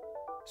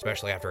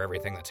 Especially after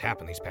everything that's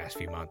happened these past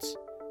few months.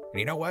 And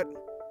you know what?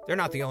 They're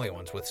not the only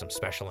ones with some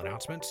special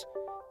announcements.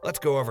 Let's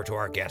go over to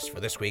our guests for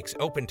this week's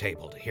Open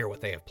Table to hear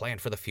what they have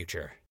planned for the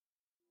future.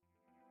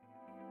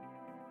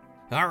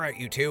 All right,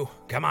 you two,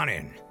 come on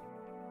in.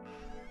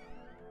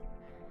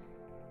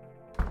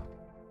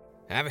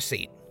 Have a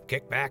seat.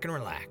 Kick back and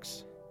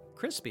relax.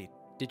 Crispy,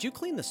 did you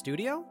clean the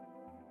studio?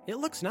 It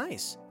looks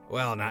nice.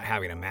 Well, not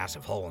having a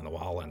massive hole in the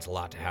wall lends a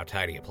lot to how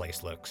tidy a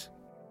place looks.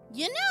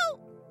 You know,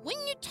 when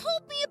you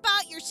told me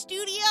about your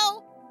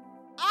studio,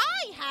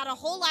 I had a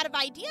whole lot of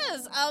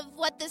ideas of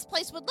what this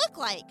place would look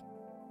like.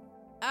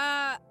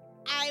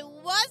 I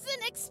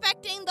wasn't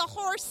expecting the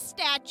horse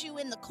statue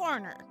in the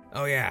corner.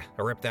 Oh yeah,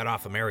 I ripped that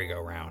off a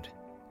merry-go-round.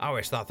 I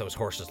always thought those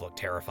horses looked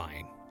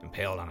terrifying,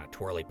 impaled on a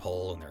twirly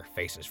pole and their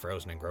faces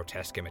frozen in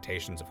grotesque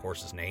imitations of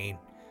horses neighing.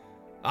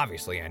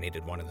 Obviously, I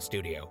needed one in the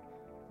studio,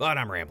 but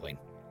I'm rambling.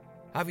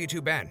 How have you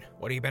two been?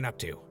 What have you been up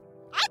to?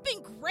 I've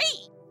been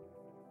great.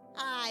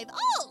 I've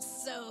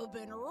also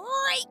been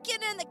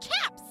raking in the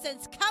cap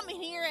since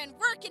coming here and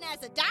working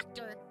as a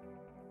doctor.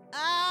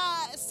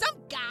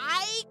 Some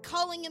guy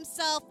calling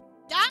himself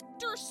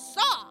Dr.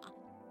 Saw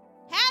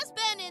has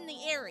been in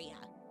the area.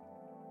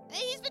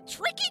 He's been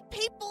tricking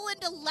people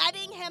into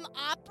letting him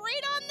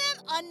operate on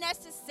them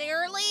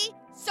unnecessarily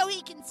so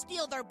he can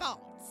steal their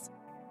bones.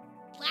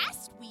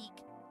 Last week,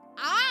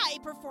 I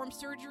performed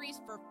surgeries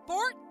for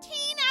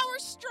 14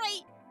 hours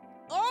straight,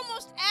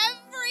 almost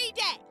every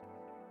day,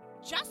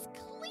 just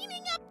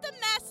cleaning up the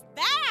mess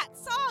that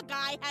Saw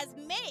guy has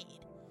made.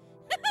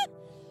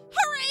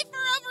 Hooray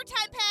for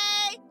overtime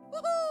pay!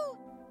 Woohoo!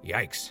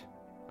 Yikes.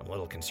 I'm a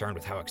little concerned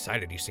with how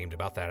excited you seemed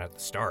about that at the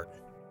start.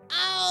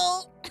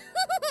 Oh,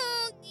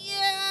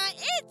 yeah,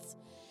 it's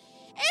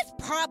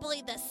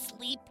Probably the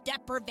sleep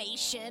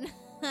deprivation.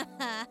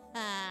 My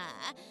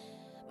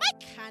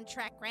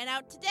contract ran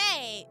out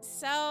today,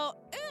 so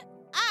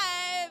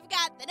I've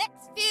got the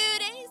next few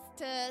days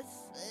to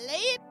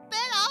sleep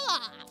it all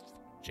off.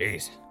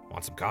 Jeez,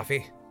 want some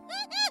coffee?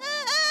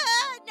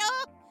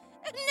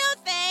 No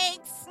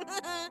thanks.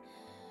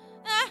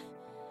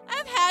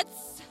 I've had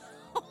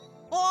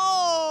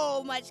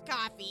so much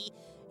coffee.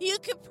 You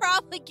could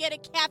probably get a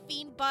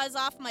caffeine buzz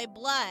off my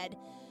blood.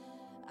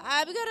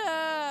 I'm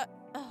gonna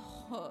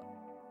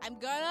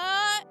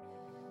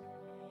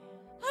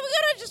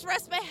just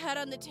rest my head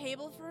on the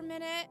table for a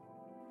minute.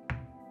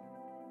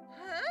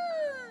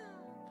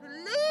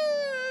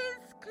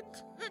 Please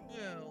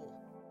continue.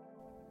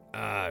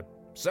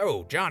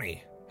 So,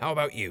 Johnny, how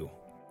about you?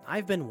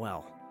 I've been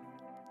well.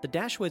 The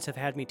Dashwoods have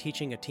had me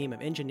teaching a team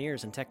of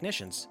engineers and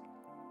technicians.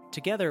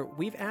 Together,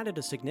 we've added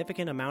a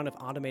significant amount of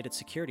automated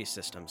security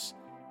systems,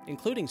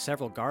 including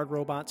several guard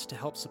robots to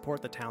help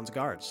support the town's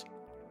guards.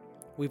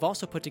 We've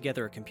also put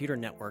together a computer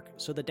network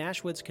so the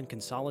Dashwoods can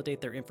consolidate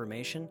their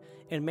information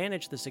and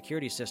manage the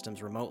security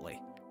systems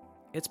remotely.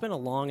 It's been a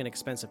long and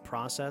expensive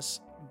process,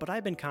 but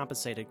I've been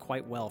compensated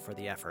quite well for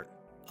the effort.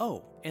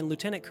 Oh, and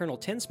Lieutenant Colonel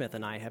Tinsmith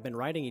and I have been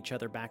writing each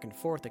other back and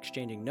forth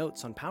exchanging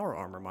notes on power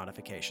armor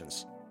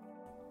modifications.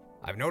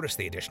 I've noticed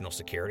the additional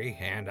security,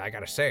 and I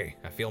gotta say,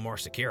 I feel more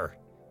secure.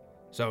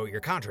 So your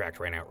contract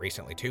ran out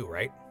recently too,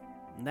 right?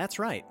 That's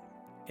right.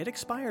 It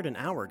expired an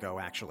hour ago,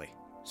 actually.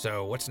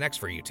 So what's next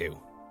for you two?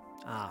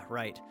 Ah,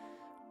 right.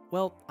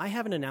 Well, I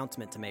have an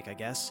announcement to make, I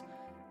guess.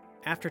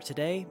 After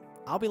today,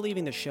 I'll be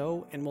leaving the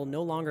show and will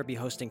no longer be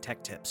hosting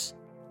Tech Tips.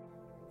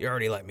 You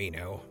already let me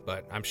know,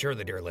 but I'm sure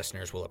the dear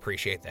listeners will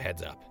appreciate the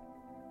heads up.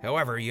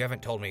 However, you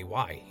haven't told me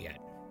why yet.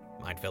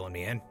 Mind filling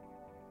me in?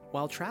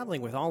 While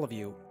traveling with all of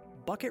you,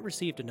 Bucket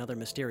received another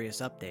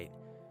mysterious update.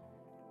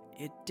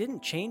 It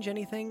didn't change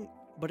anything,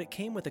 but it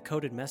came with a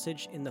coded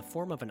message in the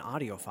form of an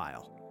audio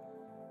file.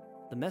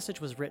 The message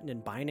was written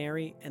in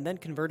binary and then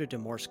converted to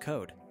Morse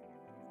code.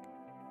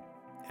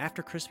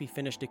 After Crispy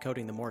finished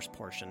decoding the Morse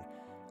portion,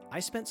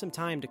 I spent some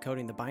time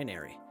decoding the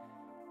binary.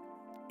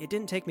 It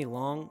didn't take me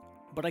long,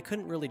 but I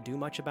couldn't really do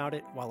much about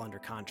it while under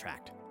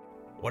contract.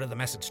 What did the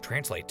message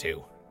translate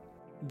to?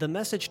 The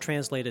message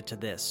translated to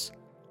this: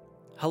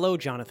 Hello,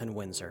 Jonathan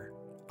Windsor.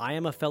 I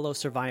am a fellow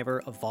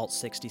survivor of Vault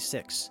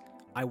 66.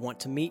 I want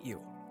to meet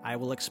you. I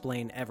will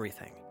explain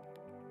everything.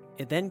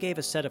 It then gave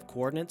a set of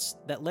coordinates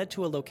that led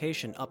to a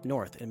location up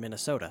north in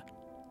Minnesota.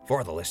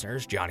 For the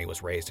listeners, Johnny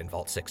was raised in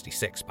Vault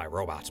 66 by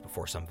robots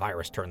before some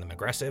virus turned them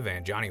aggressive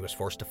and Johnny was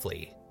forced to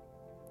flee.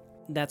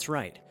 That's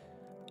right.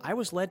 I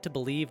was led to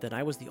believe that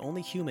I was the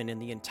only human in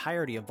the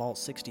entirety of Vault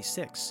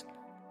 66.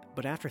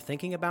 But after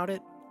thinking about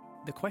it,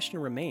 the question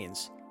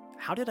remains,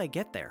 how did I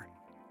get there?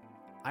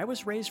 I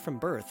was raised from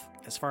birth,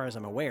 as far as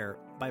I'm aware,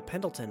 by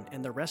Pendleton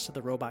and the rest of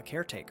the robot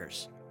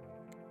caretakers.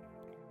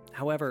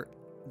 However,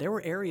 there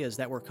were areas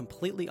that were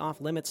completely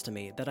off limits to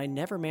me that I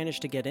never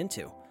managed to get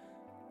into.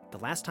 The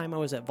last time I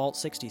was at Vault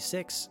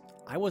 66,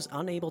 I was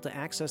unable to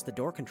access the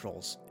door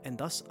controls, and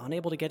thus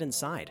unable to get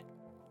inside.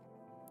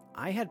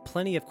 I had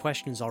plenty of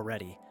questions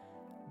already,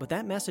 but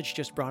that message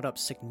just brought up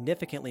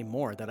significantly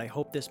more that I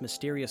hope this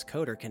mysterious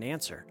coder can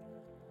answer.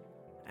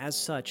 As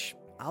such,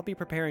 I'll be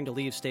preparing to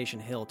leave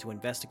Station Hill to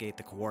investigate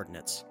the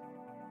coordinates.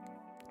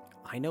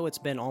 I know it's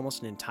been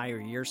almost an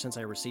entire year since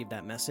I received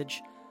that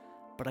message,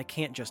 but I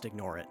can't just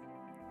ignore it.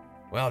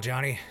 Well,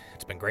 Johnny,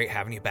 it's been great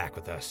having you back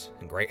with us,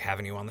 and great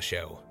having you on the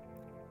show.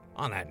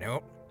 On that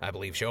note, I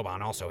believe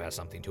Shoban also has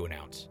something to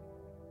announce.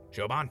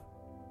 Shoban?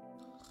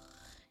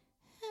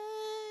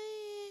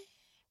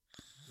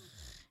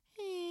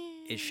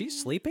 Is she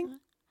sleeping?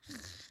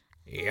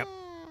 Yep.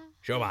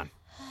 Shoban.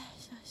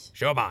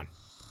 Shoban.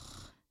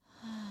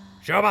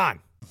 Shoban!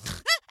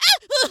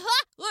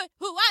 What?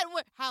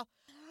 How?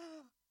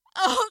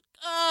 Oh,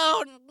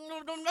 no,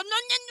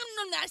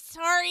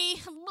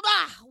 sorry.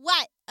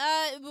 What?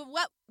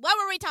 What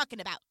were we talking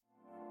about?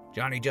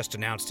 Johnny just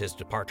announced his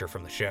departure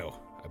from the show.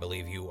 I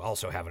believe you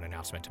also have an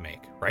announcement to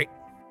make, right?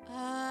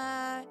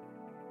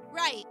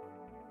 Right.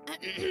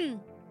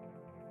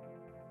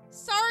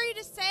 Sorry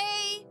to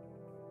say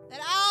that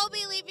I'll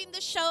be leaving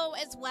the show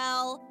as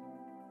well.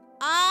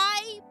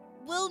 I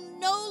will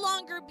no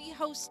longer be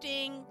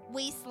hosting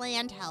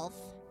Wasteland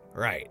Health.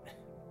 Right.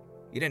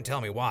 You didn't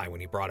tell me why when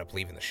you brought up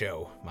leaving the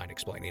show. Mind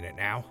explaining it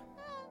now?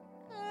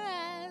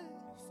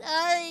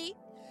 Sorry.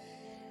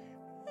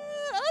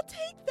 I'll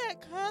take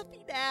that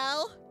coffee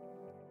now.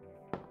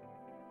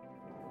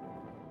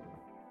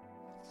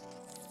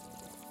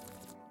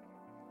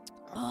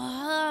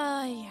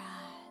 Oh, yeah.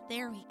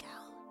 There we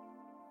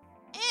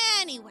go.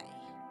 Anyway,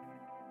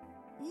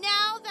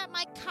 now that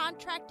my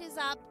contract is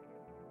up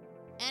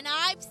and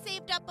I've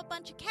saved up a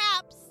bunch of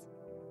caps,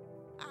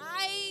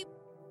 I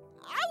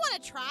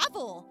want to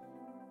travel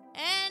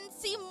and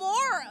see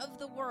more of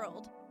the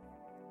world.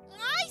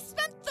 I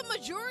spent the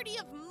majority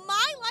of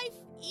my life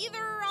either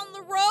on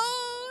the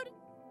road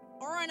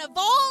or in a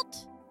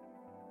vault.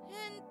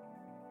 And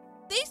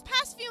these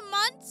past few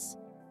months,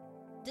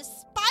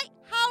 despite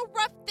how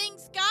rough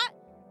things got,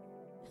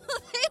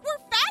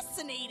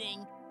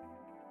 fascinating.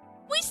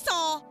 We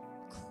saw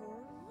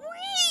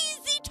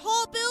crazy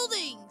tall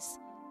buildings,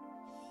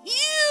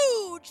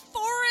 huge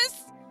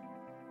forests,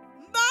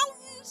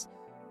 mountains,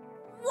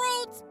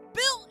 roads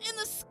built in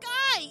the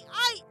sky.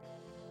 I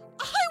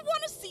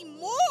want to see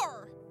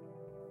more.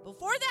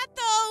 Before that,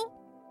 though,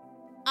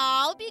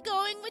 I'll be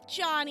going with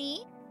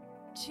Johnny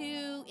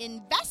to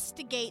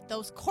investigate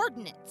those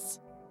coordinates.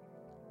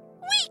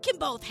 We can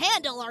both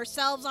handle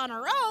ourselves on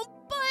our own,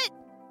 but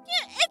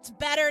it's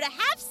better to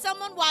have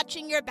someone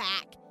watching your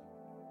back,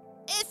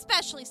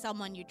 especially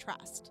someone you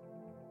trust.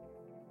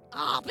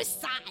 Oh,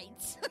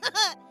 besides,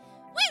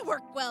 we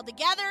work well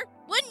together,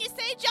 wouldn't you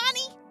say,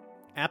 Johnny?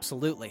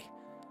 Absolutely.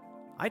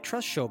 I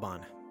trust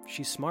Shoban.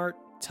 She's smart,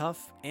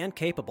 tough, and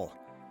capable.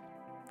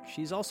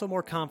 She's also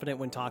more confident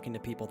when talking to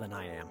people than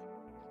I am.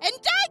 And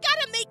I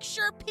gotta make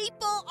sure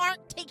people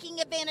aren't taking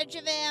advantage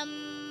of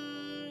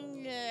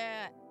him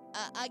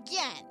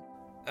again.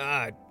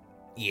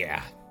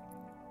 Yeah.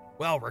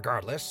 Well,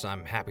 regardless,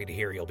 I'm happy to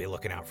hear you'll be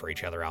looking out for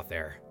each other out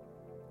there.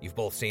 You've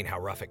both seen how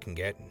rough it can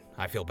get, and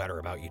I feel better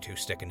about you two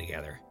sticking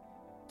together.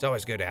 It's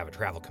always good to have a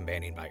travel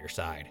companion by your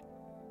side,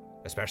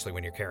 especially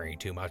when you're carrying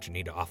too much and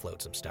need to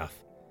offload some stuff.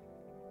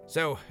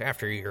 So,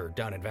 after you're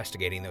done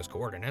investigating those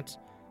coordinates,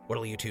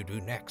 what'll you two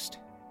do next?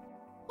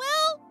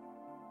 Well,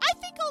 I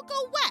think I'll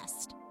go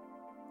west.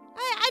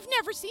 I've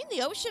never seen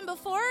the ocean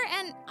before,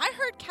 and I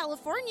heard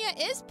California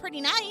is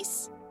pretty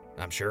nice.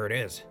 I'm sure it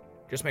is.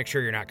 Just make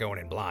sure you're not going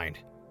in blind.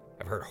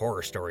 I've heard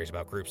horror stories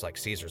about groups like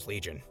Caesar's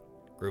Legion,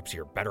 groups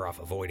you're better off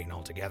avoiding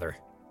altogether.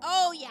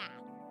 Oh, yeah.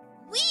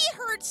 We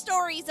heard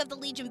stories of the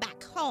Legion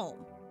back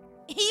home.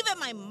 Even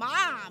my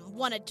mom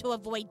wanted to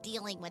avoid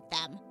dealing with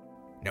them.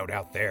 No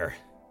doubt there.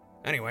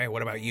 Anyway,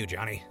 what about you,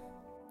 Johnny?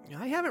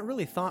 I haven't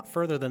really thought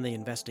further than the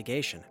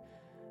investigation.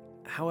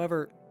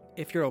 However,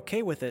 if you're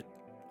okay with it,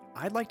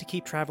 I'd like to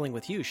keep traveling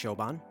with you,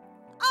 Shoban.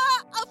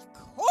 Of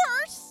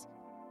course!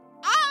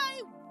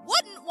 I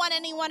wouldn't want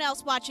anyone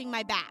else watching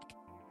my back.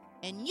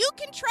 And you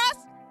can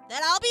trust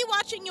that I'll be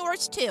watching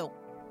yours too.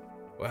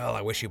 Well,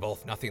 I wish you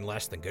both nothing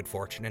less than good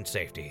fortune and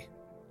safety.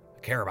 I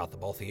care about the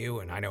both of you,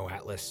 and I know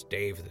Atlas,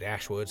 Dave, the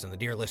Dashwoods, and the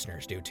dear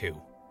listeners do too.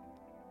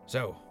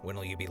 So, when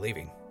will you be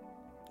leaving?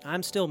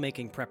 I'm still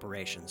making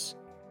preparations.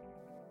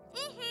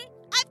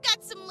 I've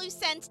got some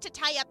loose ends to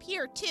tie up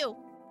here too.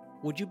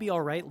 Would you be all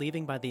right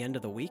leaving by the end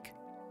of the week?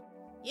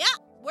 Yeah,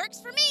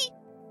 works for me.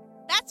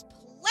 That's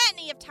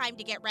plenty of time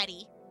to get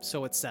ready.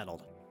 So it's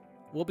settled.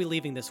 We'll be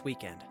leaving this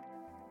weekend.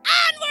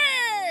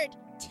 Onward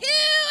to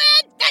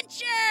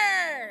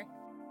adventure!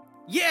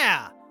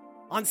 Yeah!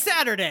 On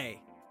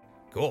Saturday!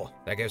 Cool.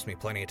 That gives me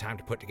plenty of time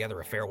to put together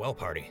a farewell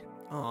party.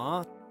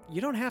 Aw, you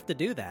don't have to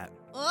do that.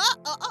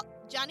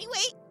 Johnny,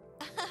 wait.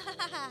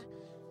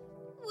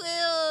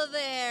 Will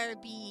there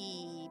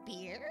be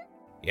beer?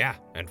 Yeah,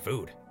 and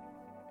food.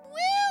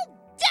 We'll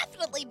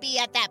definitely be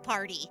at that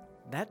party.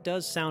 That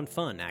does sound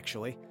fun,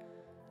 actually.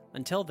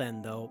 Until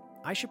then, though,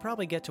 I should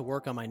probably get to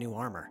work on my new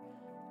armor.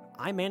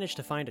 I managed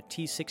to find a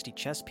T-60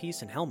 chest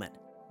piece and helmet,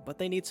 but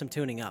they need some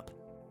tuning up.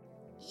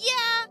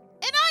 Yeah,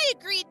 and I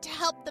agreed to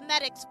help the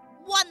medics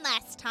one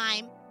last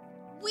time.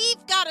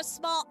 We've got a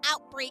small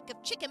outbreak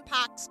of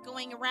chickenpox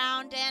going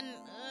around, and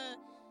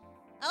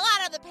a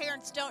lot of the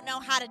parents don't know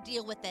how to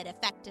deal with it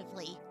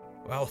effectively.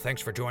 Well,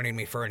 thanks for joining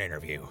me for an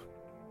interview.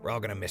 We're all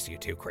gonna miss you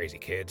two crazy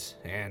kids,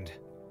 and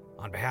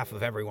on behalf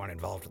of everyone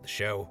involved with the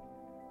show,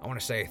 I want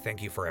to say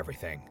thank you for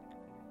everything.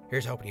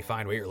 Here's hoping you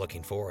find what you're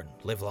looking for and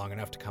live long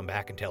enough to come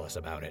back and tell us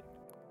about it.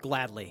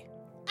 Gladly.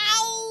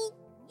 Ow!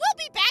 We'll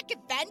be back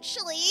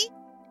eventually.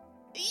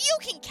 You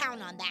can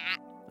count on that.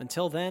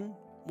 Until then,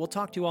 we'll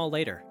talk to you all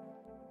later.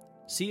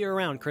 See you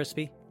around,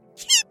 Crispy.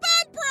 Keep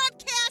on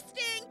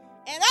broadcasting,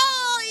 and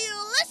all you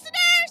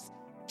listeners,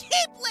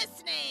 keep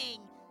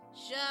listening.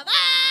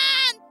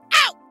 Siobhan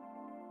out!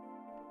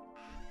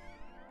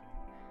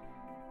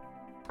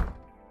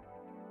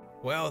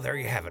 Well, there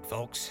you have it,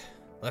 folks.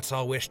 Let's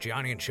all wish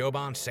Johnny and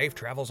Shoban safe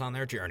travels on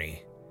their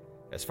journey.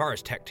 As far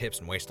as Tech Tips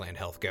and Wasteland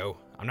Health go,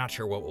 I'm not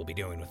sure what we'll be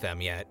doing with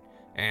them yet,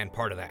 and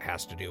part of that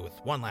has to do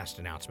with one last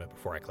announcement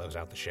before I close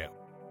out the show.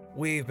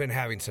 We've been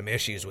having some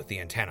issues with the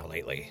antenna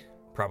lately,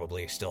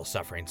 probably still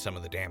suffering some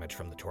of the damage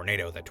from the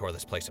tornado that tore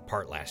this place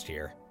apart last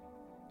year.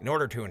 In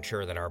order to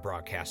ensure that our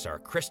broadcasts are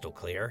crystal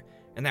clear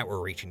and that we're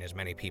reaching as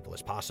many people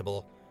as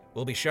possible,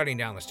 we'll be shutting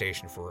down the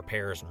station for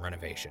repairs and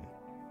renovation.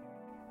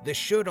 This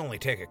should only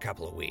take a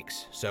couple of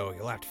weeks, so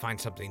you'll have to find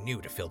something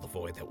new to fill the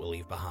void that we'll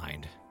leave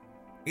behind.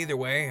 Either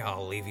way,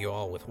 I'll leave you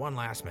all with one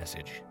last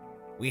message.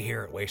 We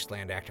here at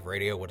Wasteland Active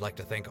Radio would like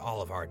to thank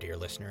all of our dear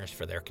listeners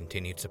for their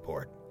continued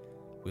support.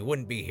 We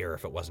wouldn't be here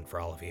if it wasn't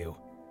for all of you.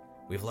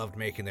 We've loved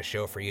making this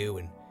show for you,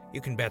 and you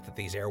can bet that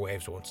these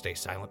airwaves won't stay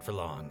silent for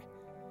long.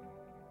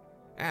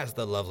 As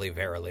the lovely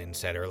Vera Lynn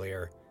said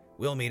earlier,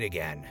 we'll meet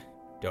again.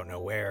 Don't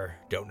know where,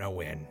 don't know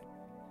when,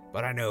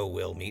 but I know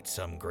we'll meet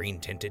some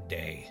green-tinted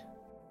day.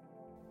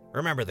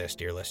 Remember this,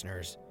 dear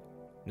listeners.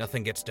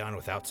 Nothing gets done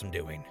without some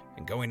doing,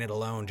 and going it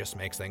alone just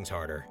makes things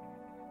harder.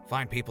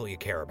 Find people you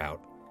care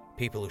about,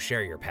 people who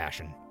share your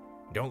passion,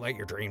 Don't let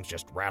your dreams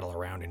just rattle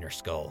around in your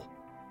skull.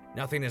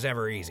 Nothing is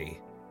ever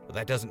easy, but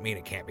that doesn't mean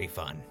it can't be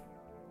fun.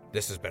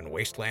 This has been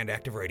Wasteland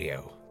Active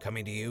Radio,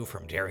 coming to you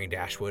from Daring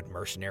Dashwood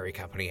Mercenary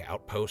Company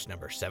Outpost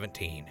number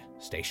 17,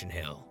 Station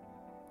Hill.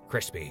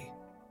 Crispy,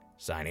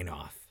 signing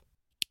off.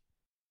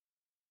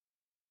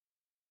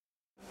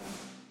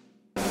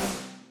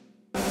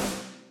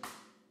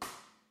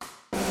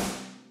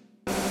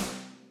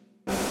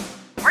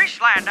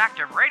 Wasteland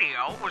Active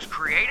Radio was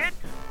created,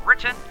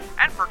 written,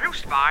 and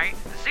produced by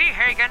Z.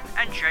 Hagen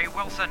and Jay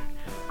Wilson.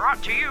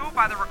 Brought to you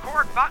by the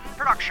Record Button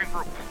Production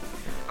Group.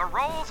 The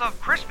roles of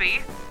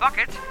Crispy,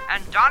 Bucket,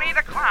 and Donnie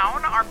the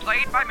Clown are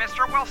played by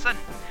Mr. Wilson.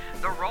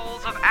 The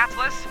roles of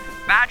Atlas,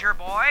 Badger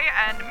Boy,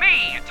 and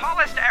me,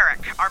 Tallest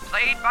Eric, are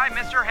played by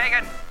Mr.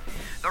 Hagen.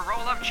 The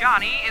role of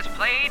Johnny is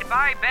played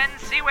by Ben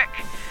Seawick,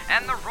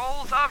 and the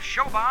roles of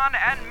Shoban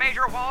and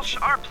Major Walsh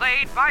are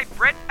played by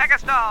Britt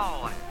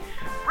Eggesdahl.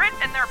 Britt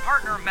and their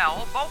partner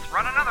Mel both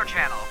run another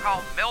channel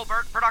called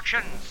Milbert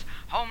Productions,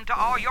 home to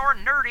all your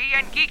nerdy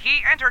and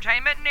geeky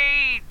entertainment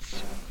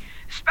needs.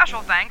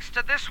 Special thanks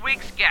to this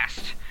week's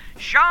guest,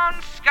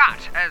 Sean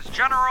Scott as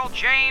General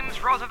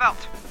James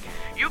Roosevelt.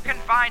 You can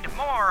find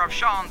more of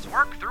Sean's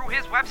work through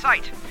his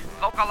website,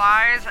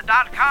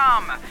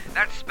 Vocalize.com.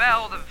 That's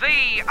spelled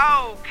VOKALYZE.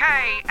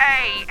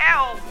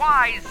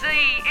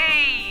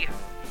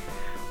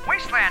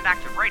 Wasteland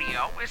Active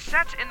Radio is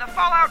set in the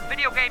Fallout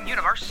video game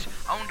universe,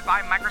 owned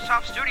by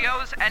Microsoft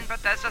Studios and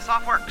Bethesda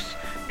Softworks.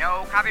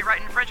 No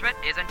copyright infringement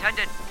is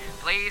intended.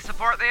 Please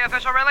support the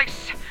official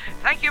release.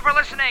 Thank you for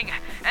listening,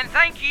 and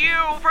thank you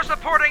for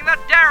supporting the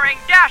Daring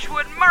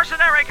Dashwood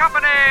Mercenary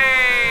Company!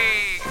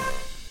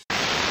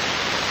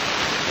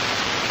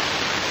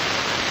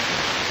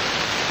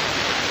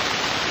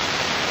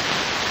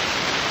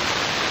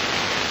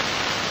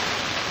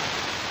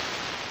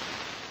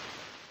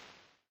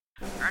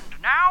 And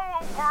now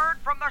a word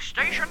from the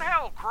Station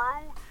Hill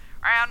crew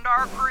and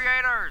our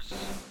creators.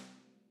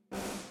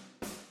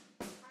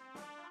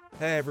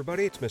 Hey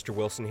everybody, it's Mr.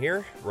 Wilson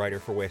here, writer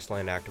for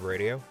Wasteland Active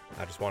Radio.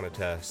 I just wanted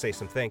to say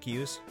some thank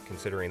yous,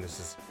 considering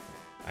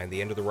I'm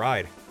the end of the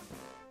ride.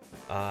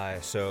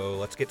 So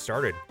let's get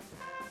started.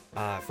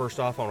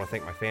 First off, I want to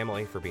thank my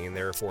family for being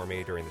there for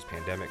me during this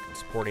pandemic and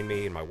supporting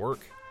me in my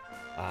work.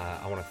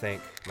 I want to thank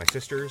my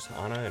sisters,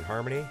 Anna and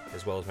Harmony,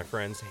 as well as my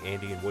friends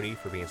Andy and Woody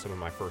for being some of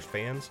my first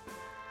fans.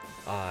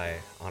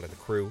 Onto the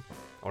crew,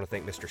 I want to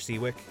thank Mr.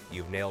 Seawick.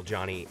 You've nailed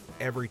Johnny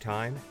every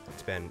time.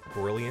 It's been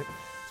brilliant.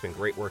 It's been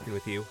great working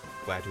with you.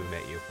 Glad to have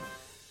met you.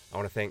 I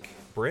want to thank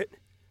Britt.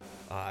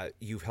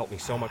 You've helped me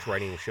so much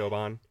writing with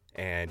Shoban,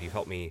 and you've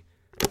helped me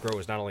grow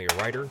as not only a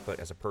writer, but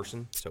as a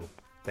person, so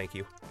thank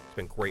you. It's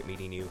been great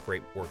meeting you,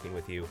 great working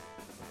with you.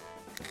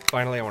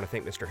 Finally, I want to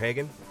thank Mr.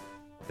 Hagen.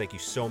 Thank you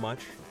so much.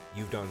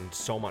 You've done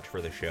so much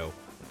for this show.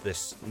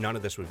 None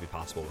of this would be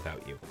possible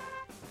without you.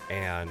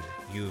 And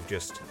you've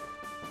just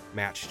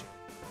matched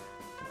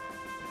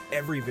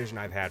every vision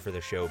I've had for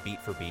this show,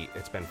 beat for beat.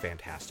 It's been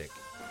fantastic.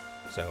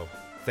 So,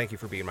 thank you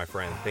for being my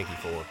friend. Thank you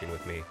for working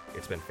with me.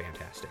 It's been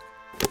fantastic.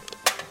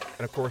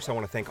 And of course, I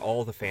want to thank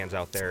all the fans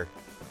out there.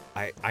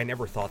 I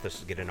never thought this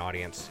would get an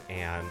audience,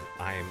 and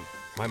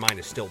my mind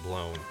is still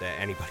blown that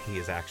anybody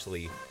has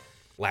actually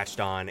latched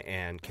on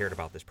and cared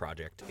about this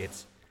project.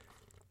 It's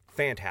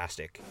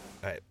fantastic.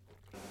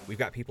 We've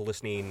got people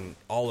listening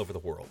all over the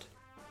world,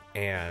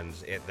 and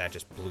that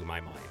just blew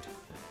my mind.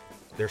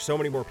 There's so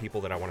many more people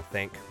that I want to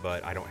thank,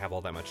 but I don't have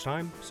all that much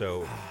time,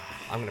 so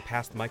I'm going to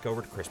pass the mic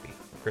over to Crispy.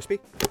 Crispy?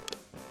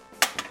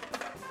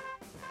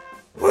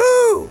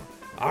 Woo!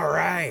 All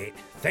right.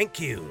 Thank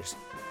yous.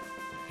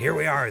 Here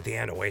we are at the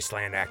end of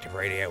Wasteland Active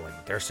Radio, and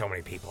there's so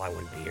many people I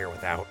wouldn't be here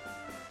without.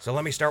 So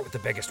let me start with the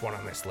biggest one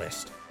on this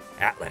list.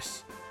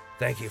 Atlas.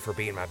 Thank you for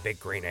being my big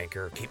green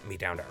anchor, keeping me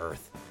down to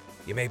earth.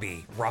 You may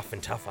be rough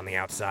and tough on the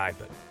outside,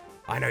 but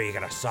I know you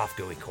got a soft,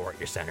 gooey core at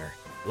your center.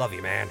 Love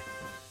you, man.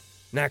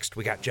 Next,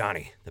 we got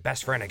Johnny, the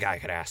best friend a guy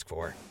could ask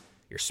for.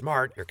 You're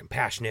smart, you're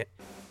compassionate,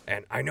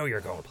 and I know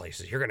you're going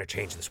places. You're going to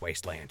change this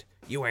wasteland.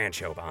 You and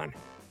Shoban.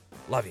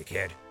 Love you,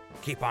 kid.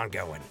 Keep on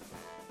going.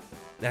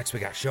 Next,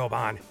 we got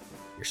Shoban.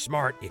 You're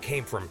smart, you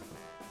came from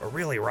a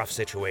really rough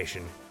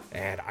situation,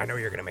 and I know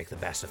you're going to make the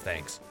best of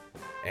things.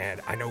 And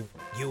I know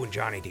you and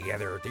Johnny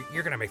together,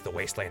 you're going to make the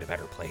wasteland a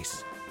better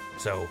place.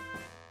 So,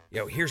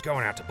 here's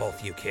going out to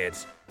both you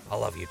kids. I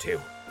love you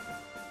too.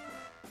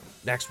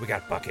 Next, we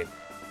got Bucket.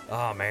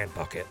 Oh man,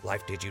 Bucket,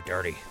 life did you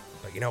dirty.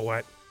 But you know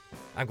what?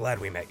 I'm glad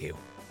we met you.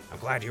 I'm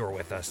glad you were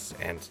with us,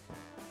 and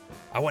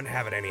I wouldn't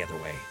have it any other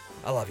way.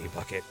 I love you,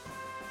 Bucket.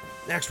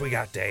 Next, we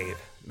got Dave.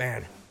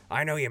 Man,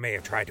 I know you may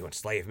have tried to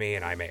enslave me,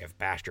 and I may have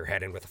bashed your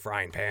head in with a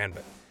frying pan,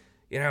 but,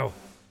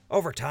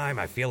 over time,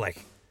 I feel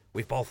like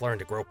we've both learned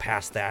to grow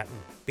past that and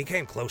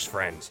became close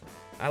friends.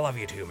 I love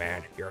you too,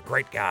 man. You're a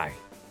great guy.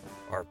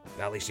 Or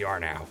at least you are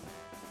now.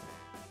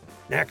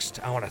 Next,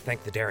 I want to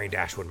thank the Daring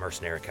Dashwood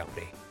Mercenary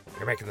Company.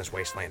 You're making this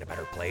wasteland a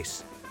better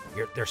place.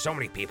 There's so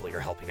many people you're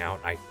helping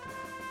out.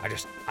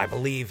 I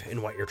believe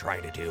in what you're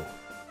trying to do,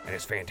 and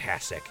it's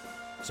fantastic.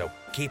 So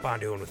keep on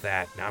doing with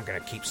that, and I'm going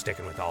to keep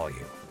sticking with all of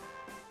you.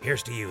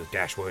 here's to you,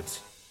 Dashwoods.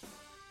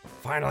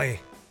 Finally,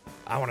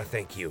 I want to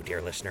thank you,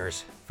 dear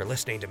listeners, for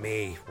listening to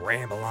me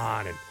ramble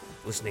on and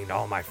listening to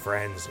all my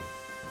friends and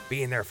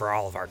being there for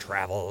all of our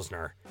travels and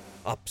our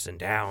ups and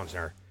downs and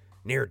our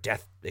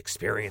near-death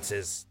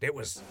experiences. It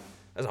was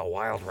a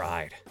wild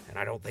ride, and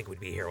I don't think we'd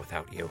be here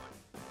without you.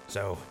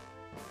 So,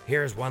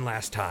 here's one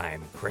last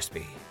time,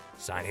 Crispy,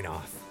 signing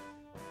off.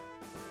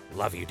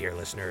 Love you, dear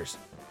listeners.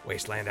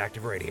 Wasteland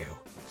Active Radio,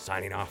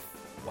 signing off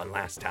one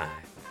last time.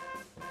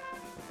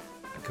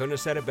 I couldn't have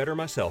said it better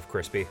myself,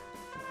 Crispy.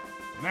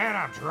 Man,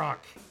 I'm drunk.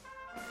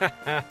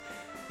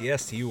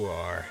 Yes, you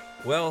are.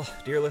 Well,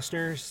 dear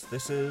listeners,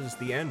 this is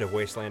the end of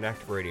Wasteland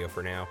Active Radio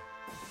for now.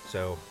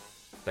 So,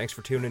 thanks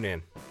for tuning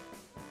in.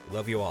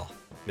 Love you all.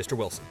 Mr.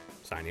 Wilson,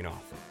 signing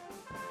off.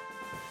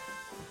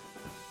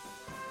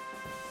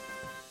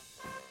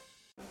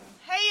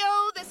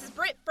 Heyo, this is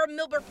Britt from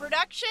Milber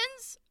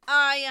Productions.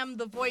 I am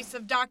the voice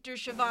of Dr.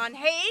 Siobhan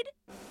Haid.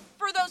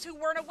 For those who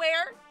weren't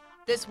aware,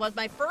 this was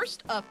my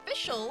first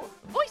official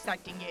voice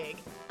acting gig.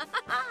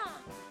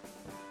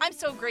 I'm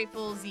so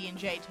grateful Z and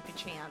J took a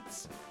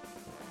chance.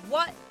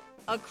 What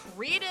a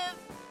creative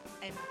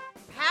and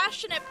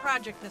passionate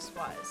project this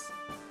was.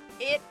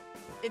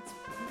 It's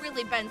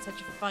really been such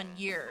a fun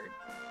year,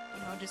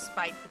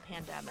 despite the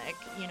pandemic.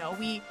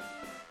 We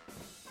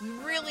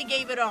really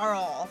gave it our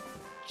all.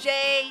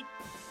 Jay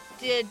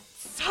did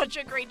such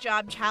a great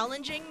job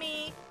challenging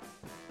me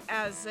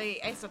as a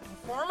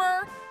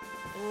performer,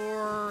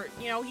 or,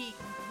 he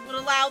would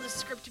allow the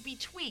script to be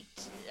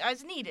tweaked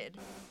as needed.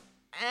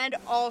 And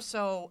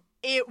also,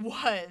 it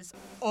was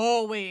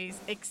always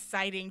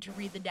exciting to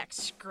read the next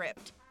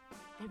script.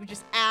 They would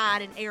just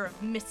add an air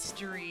of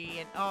mystery,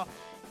 and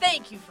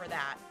thank you for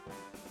that.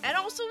 And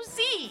also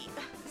Z.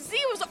 Z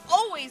was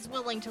always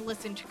willing to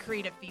listen to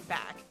creative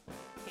feedback.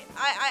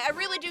 I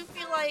really do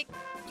feel like,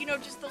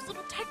 just those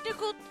little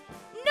technical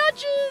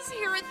nudges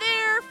here and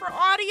there for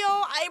audio,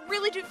 I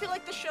really do feel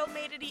like the show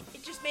made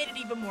it just made it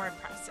even more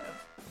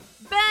impressive.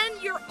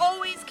 Ben, you're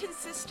always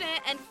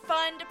consistent and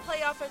fun to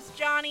play off as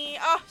Johnny.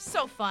 Oh,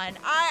 so fun.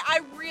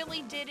 I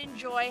really did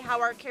enjoy how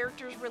our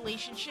characters'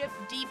 relationship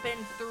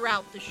deepened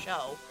throughout the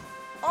show.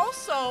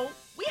 Also,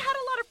 we had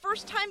a lot of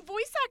first-time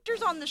voice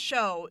actors on the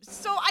show,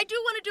 so I do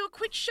want to do a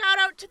quick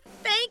shout-out to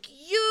thank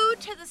you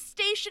to the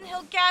Station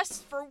Hill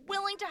guests for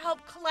willing to help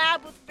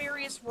collab with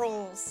various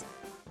roles.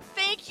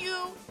 Thank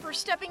you for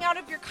stepping out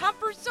of your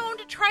comfort zone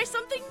to try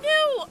something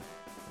new.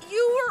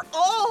 You were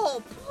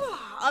all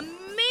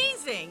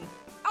amazing.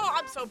 Oh,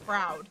 I'm so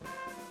proud.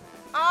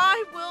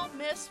 I will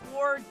miss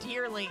War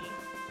dearly.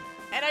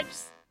 And I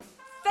just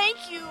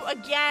thank you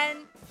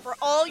again for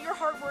all your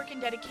hard work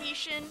and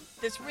dedication.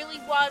 This really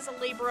was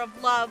a labor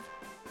of love.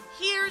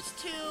 Here's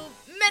to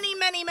many,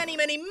 many, many,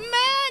 many,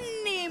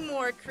 many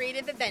more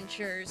creative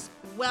adventures.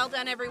 Well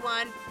done,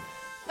 everyone.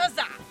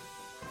 Huzzah!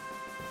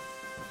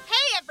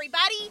 Hey,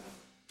 everybody.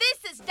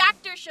 This is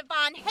Dr.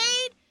 Siobhan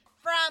Haid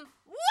from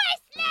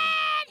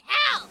Wasteland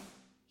Hell,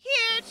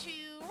 here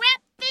to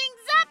wrap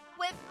things up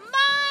with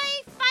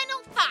my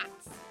final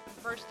thoughts.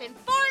 First and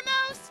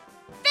foremost,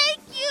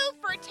 thank you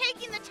for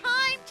taking the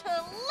time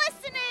to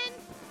listen in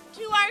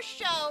to our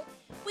show.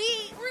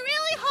 We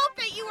really hope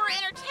that you were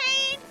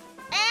entertained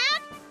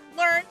and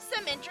learned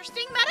some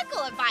interesting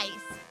medical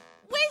advice.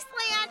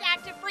 Wasteland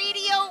Active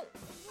Radio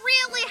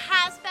really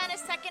has been a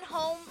second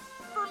home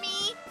for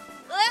me.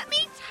 Let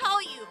me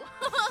tell you,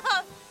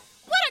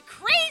 what a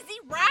crazy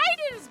ride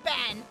it has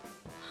been.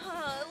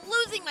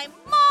 Losing my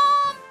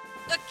mom,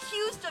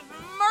 accused of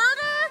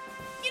murder,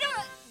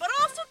 but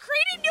also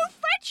creating new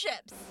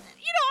friendships.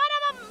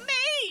 And I'm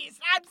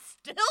amazed I'm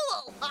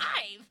still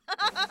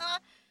alive.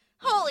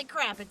 Holy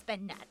crap, it's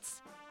been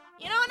nuts.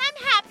 And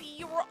I'm happy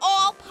you were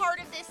all part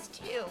of this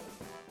too.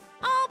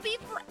 I'll be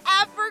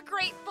forever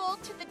grateful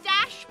to the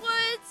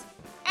Dashwoods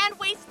and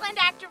Wasteland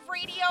Active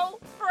Radio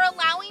for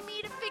allowing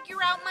me to figure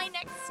out my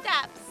next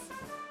steps.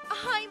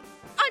 I'm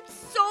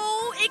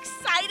so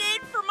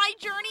excited for my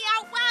journey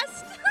out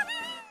west.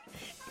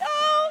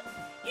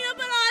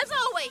 But as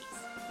always,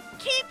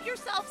 keep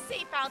yourself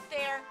safe out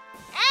there.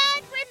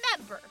 And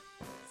remember,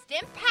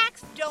 stim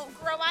packs don't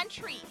grow on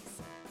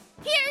trees.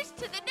 Here's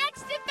to the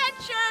next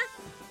adventure.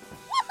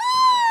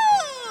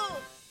 Woohoo!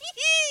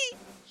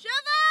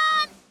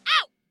 Siobhan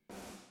out!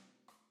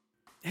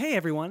 Hey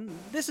everyone,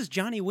 this is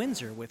Johnny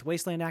Windsor with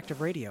Wasteland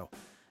Active Radio,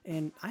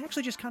 and I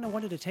actually just kind of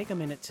wanted to take a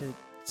minute to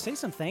say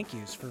some thank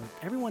yous for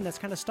everyone that's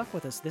kind of stuck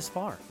with us this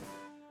far.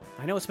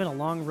 I know it's been a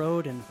long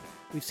road and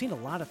we've seen a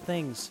lot of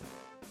things,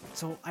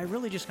 so I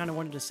really just kind of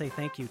wanted to say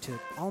thank you to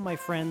all my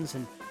friends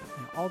and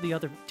all the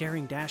other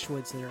daring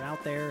Dashwoods that are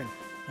out there,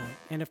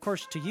 and of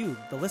course to you,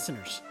 the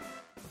listeners.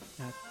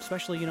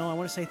 Especially, I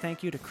want to say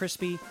thank you to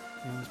Crispy,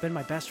 who's been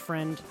my best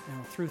friend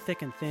through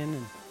thick and thin,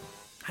 and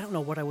I don't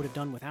know what I would have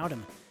done without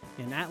him.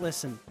 And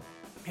Atlas, and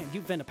man,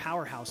 you've been a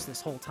powerhouse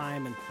this whole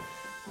time, and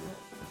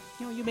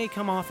you may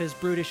come off as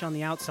brutish on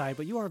the outside,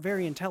 but you are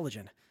very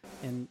intelligent,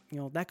 and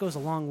that goes a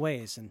long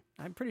ways, and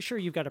I'm pretty sure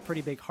you've got a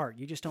pretty big heart.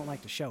 You just don't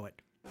like to show it.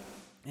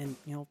 And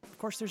of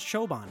course there's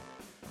Shoban.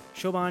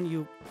 Shoban,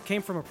 you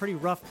came from a pretty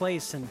rough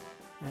place, and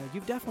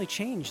you've definitely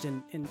changed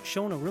and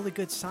shown a really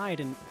good side,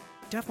 and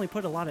definitely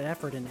put a lot of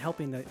effort in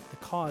helping the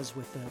cause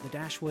with the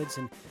Dashwoods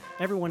and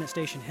everyone at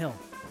Station Hill.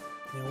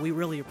 We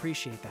really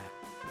appreciate that.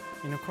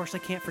 And of course, I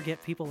can't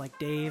forget people like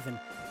Dave and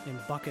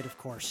Bucket, of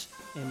course,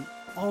 and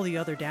all the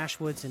other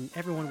Dashwoods and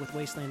everyone with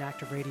Wasteland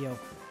Active Radio.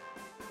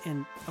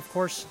 And of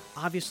course,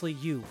 obviously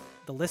you,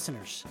 the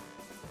listeners.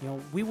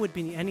 We would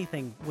be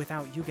anything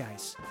without you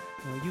guys.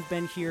 You've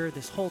been here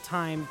this whole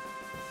time,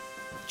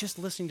 just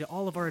listening to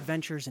all of our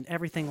adventures and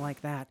everything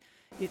like that.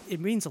 It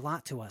means a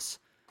lot to us.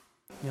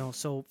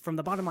 So from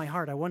the bottom of my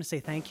heart, I want to say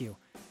thank you.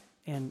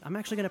 And I'm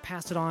actually going to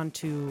pass it on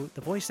to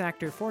the voice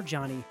actor for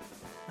Johnny,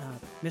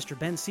 Mr.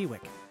 Ben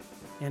Seawick.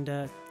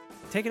 And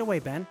take it away,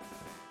 Ben.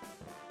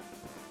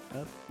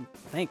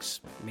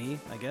 Thanks, me,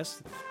 I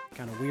guess.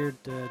 Kind of weird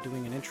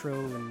doing an intro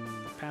and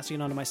passing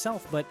it on to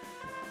myself, but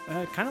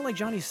kind of like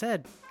Johnny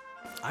said,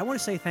 I want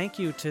to say thank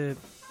you to,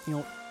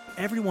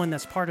 everyone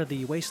that's part of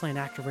the Wasteland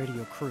Active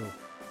Radio crew.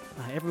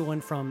 Everyone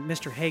from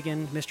Mr.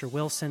 Hagen, Mr.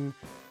 Wilson,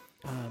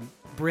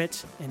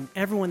 Britt, and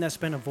everyone that's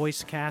been a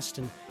voice cast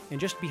and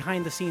just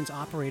behind-the-scenes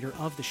operator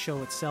of the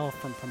show itself,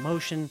 from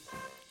promotion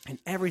and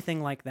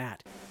everything like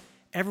that.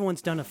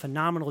 Everyone's done a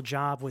phenomenal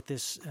job with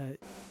this,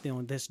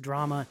 this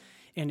drama,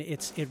 and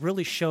it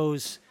really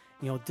shows,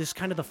 this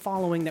kind of the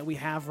following that we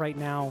have right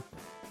now,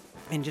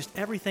 and just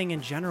everything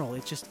in general.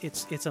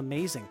 It's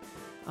amazing.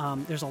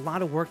 There's a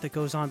lot of work that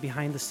goes on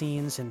behind the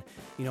scenes, and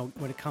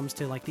when it comes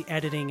to like the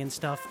editing and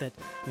stuff that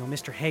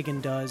Mr.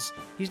 Hagen does,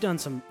 he's done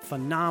some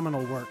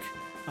phenomenal work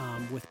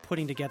with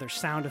putting together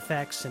sound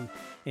effects and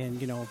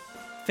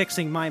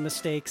fixing my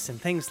mistakes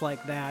and things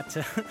like that.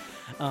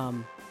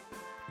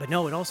 But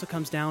no, it also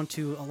comes down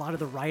to a lot of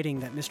the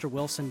writing that Mr.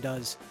 Wilson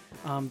does,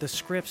 the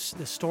scripts,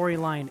 the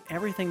storyline,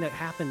 everything that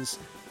happens,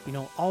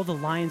 all the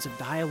lines of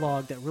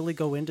dialogue that really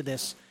go into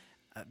this.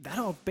 That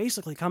all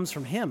basically comes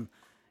from him.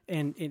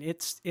 And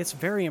it's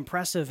very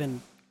impressive,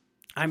 and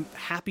I'm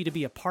happy to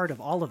be a part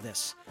of all of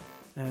this.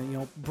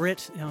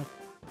 Britt,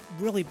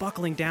 really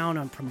buckling down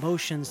on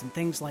promotions and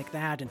things like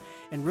that,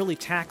 and really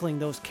tackling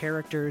those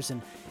characters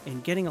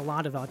and getting a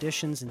lot of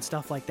auditions and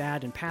stuff like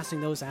that and passing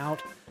those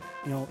out.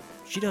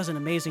 She does an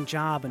amazing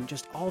job, and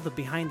just all the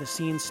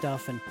behind-the-scenes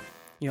stuff, and,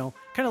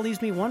 kind of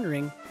leaves me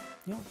wondering,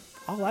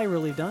 all I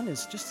really done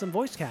is just some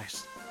voice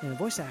cast and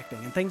voice acting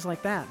and things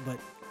like that, but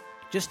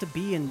just to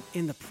be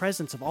in the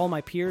presence of all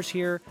my peers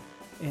here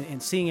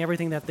and seeing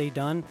everything that they've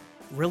done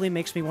really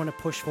makes me want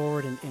to push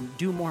forward and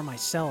do more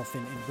myself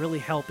and really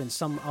help in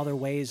some other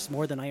ways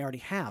more than I already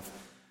have.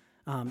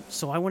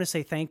 So I want to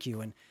say thank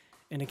you.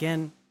 And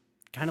again,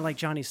 kind of like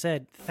Johnny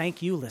said,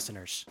 thank you,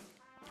 listeners.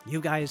 You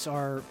guys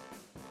are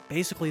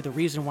basically the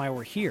reason why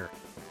we're here.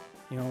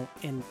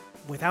 And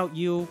without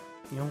you,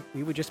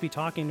 we would just be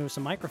talking to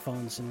some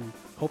microphones and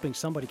hoping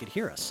somebody could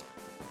hear us.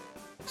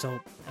 So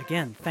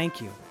again, thank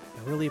you.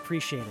 I really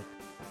appreciate it.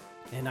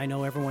 And I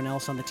know everyone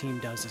else on the team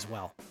does as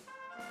well.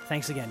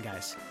 Thanks again,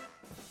 guys.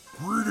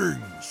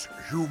 Greetings,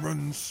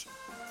 humans,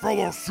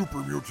 fellow super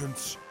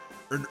mutants,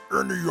 and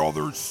any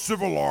other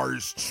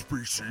civilized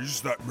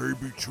species that may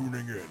be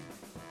tuning in.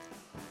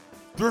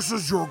 This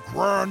is your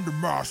Grand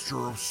Master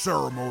of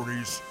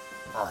Ceremonies,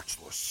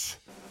 Atlas.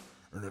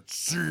 And it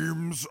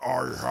seems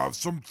I have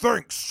some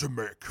thanks to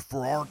make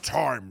for our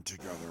time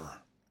together.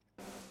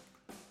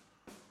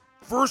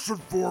 First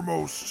and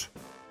foremost,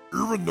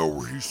 even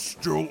though he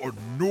still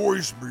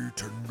annoys me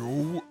to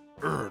no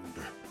end,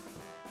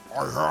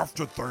 I have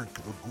to thank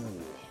the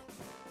Ghoul.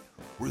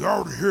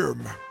 Without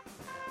him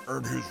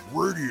and his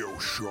radio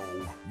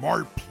show,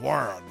 my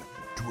plan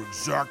to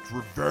exact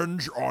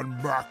revenge on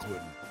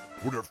Macklin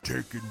would have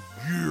taken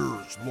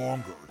years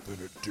longer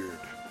than it did.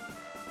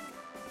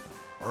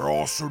 I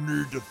also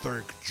need to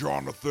thank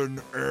Jonathan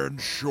and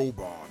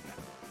Shoban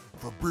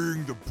for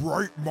being the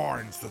bright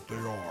minds that they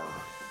are.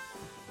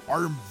 I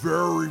am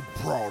very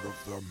proud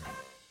of them.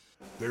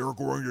 They are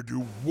going to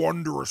do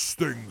wondrous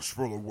things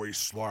for the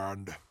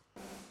Wasteland.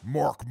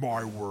 Mark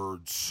my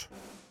words.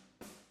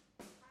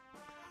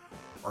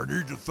 I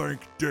need to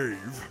thank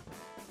Dave,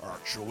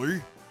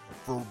 actually,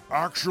 for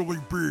actually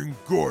being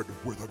good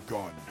with a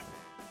gun.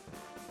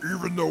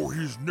 Even though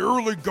he's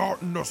nearly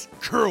gotten us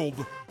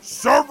killed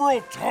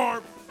several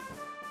times.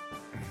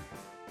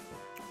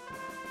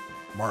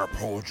 My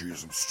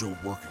apologies, I'm still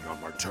working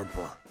on my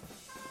temper.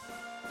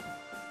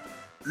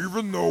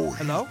 Even though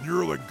he's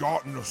nearly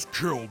gotten us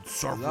killed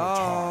several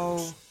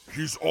times,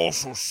 he's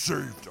also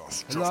saved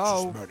us just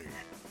as many.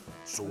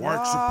 So I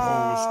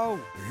suppose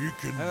he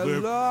can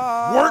live.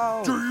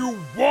 What do you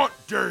want,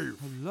 Dave?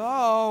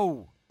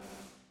 Hello?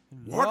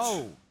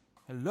 What?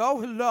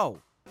 Hello?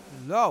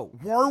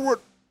 Why would...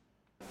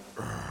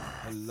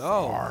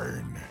 Hello?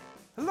 Fine.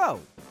 Hello?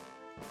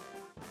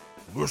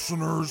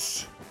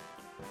 Listeners,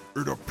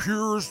 it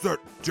appears that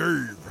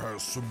Dave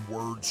has some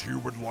words he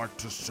would like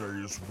to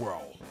say as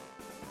well.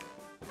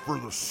 For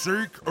the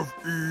sake of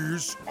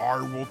ease,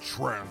 I will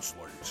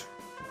translate.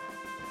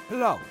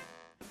 Hello?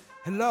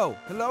 He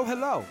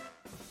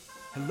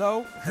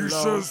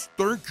says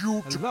thank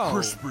you to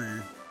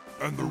Crispy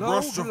and the Hello,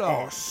 rest hello,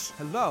 of us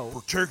hello,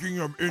 for taking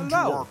him into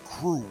hello. our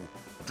crew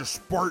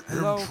despite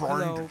Hello, him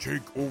trying hello. to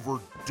take over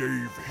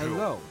Dave Hill.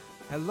 hello,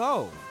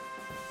 hello,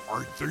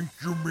 I think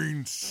you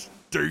mean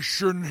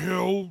Station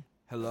Hill?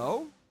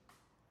 hello?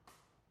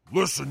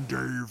 Listen,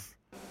 Dave,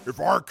 if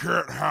I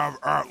can't have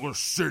Atlas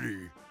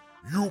City,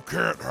 you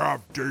can't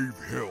have Dave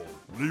Hill.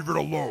 Leave it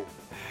alone.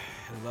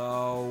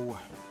 Hello.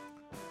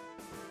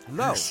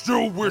 Hello. He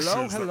still wishes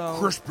hello. that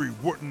Crispy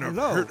wouldn't have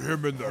Hello. hit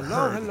him in the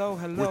Hello, head hello,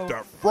 hello. with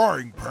that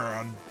frying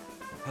pan.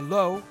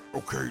 Hello.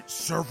 Okay,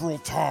 several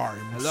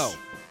times. Hello.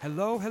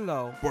 Hello,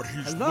 hello. But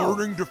he's Hello.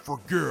 learning to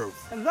forgive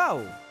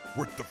Hello.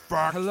 with the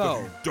fact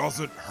Hello. that he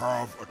doesn't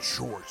have a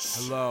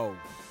choice. Hello.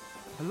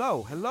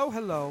 Hello, hello,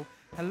 hello.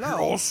 Hello.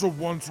 He also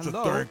wants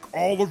Hello. to thank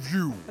all of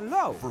you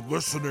Hello. for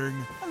listening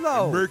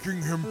Hello. and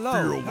making him Hello.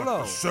 feel Hello.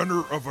 like the center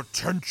of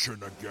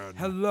attention again.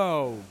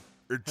 Hello.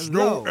 It's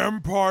Hello. no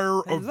empire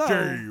of Hello.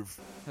 Dave,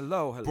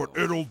 Hello, hello.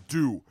 but it'll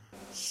do.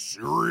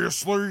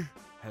 Seriously?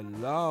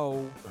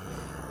 Hello.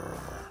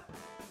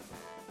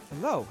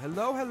 Hello,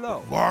 hello,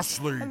 hello.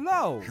 Lastly,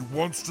 Hello. he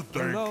wants to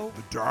thank Hello.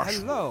 the Dashwoods,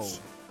 Hello.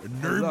 and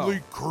Hello.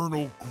 namely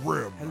Colonel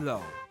Grimm,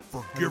 Hello.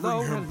 for giving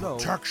Hello, him hello.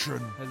 protection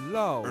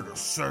Hello. and a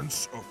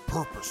sense of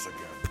purpose again.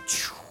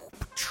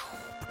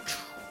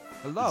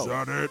 Hello. Is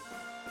that it?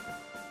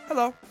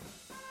 Hello.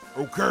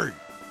 Okay,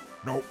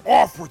 now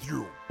off with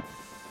you!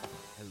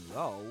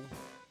 Hello.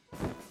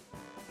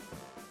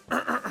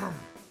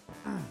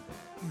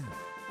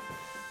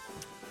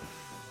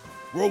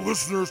 Well,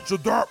 listeners, to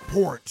that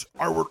point,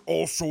 I would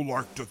also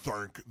like to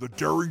thank the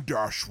Daring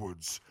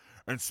Dashwoods,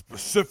 and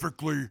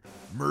specifically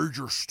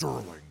Major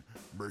Sterling,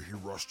 may he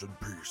rest in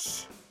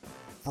peace,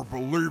 for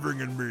believing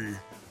in me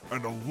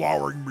and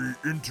allowing me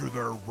into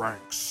their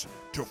ranks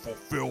to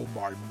fulfill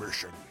my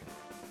mission.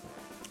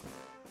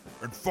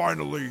 And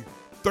finally,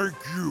 thank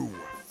you,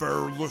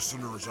 fair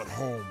listeners at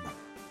home,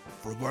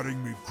 for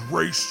letting me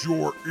grace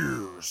your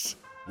ears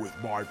with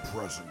my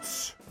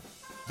presence.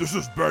 This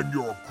has been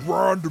your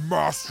Grand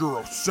Master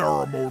of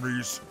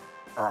Ceremonies,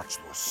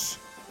 Atlas.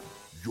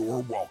 You're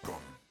welcome.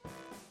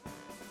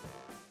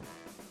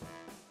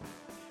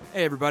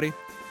 Hey everybody,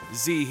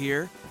 Z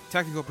here,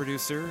 technical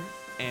producer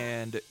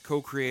and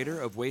co-creator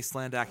of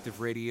Wasteland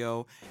Active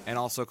Radio and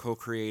also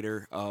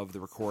co-creator of the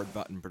Record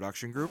Button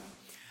Production Group.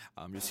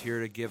 I'm just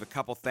here to give a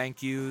couple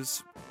thank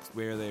yous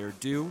where they are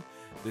due.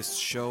 This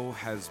show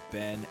has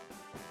been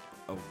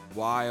a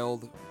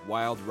wild,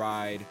 wild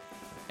ride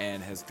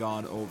and has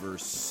gone over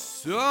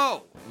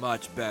so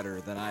much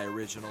better than I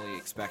originally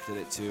expected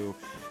it to.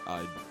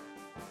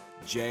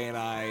 Jay and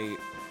I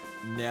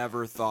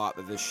never thought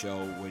that this show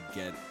would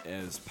get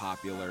as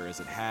popular as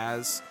it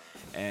has,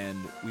 and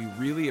we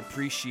really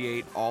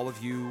appreciate all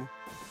of you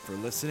for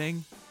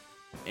listening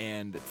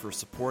and for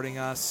supporting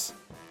us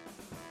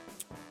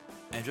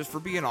and just for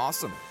being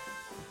awesome.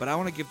 But I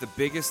want to give the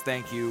biggest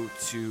thank you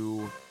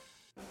to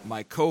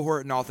my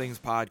cohort in All Things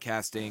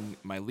Podcasting,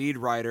 my lead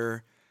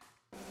writer,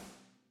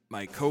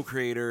 my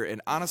co-creator,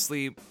 and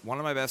honestly, one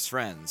of my best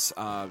friends,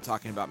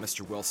 talking about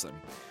Mr. Wilson.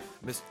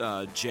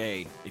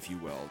 Jay, if you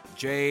will.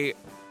 Jay,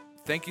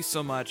 thank you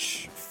so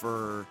much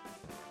for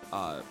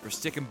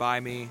sticking by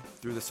me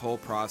through this whole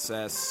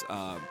process,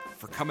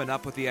 for coming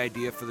up with the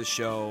idea for the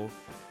show,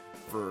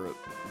 for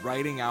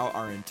writing out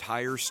our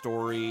entire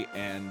story,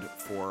 and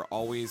for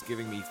always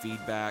giving me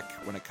feedback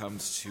when it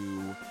comes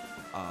to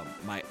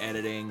my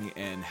editing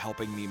and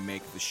helping me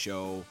make the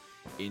show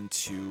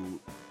into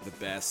the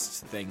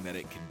best thing that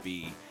it can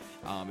be.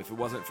 If it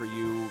wasn't for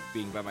you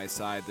being by my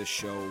side, this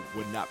show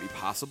would not be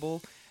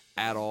possible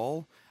at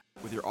all.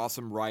 With your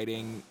awesome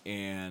writing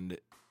and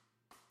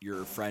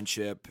your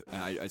friendship,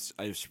 I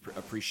just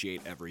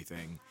appreciate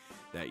everything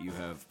that you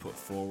have put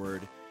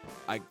forward.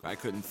 I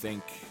couldn't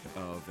think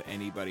of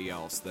anybody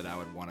else that I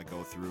would want to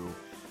go through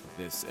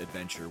this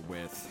adventure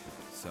with.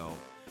 So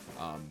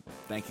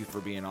thank you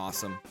for being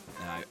awesome,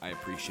 and I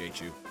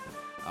appreciate you.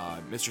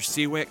 Mr.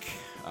 Seawick,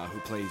 who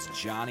plays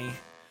Johnny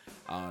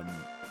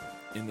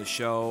in the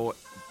show.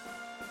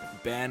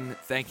 Ben,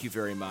 thank you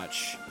very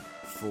much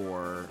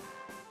for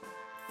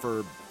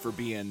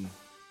being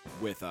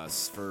with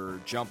us, for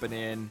jumping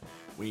in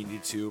when you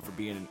needed to, for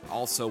being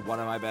also one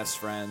of my best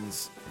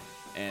friends.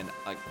 And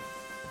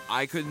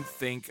I couldn't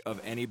think of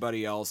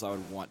anybody else I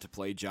would want to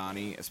play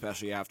Johnny,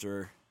 especially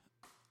after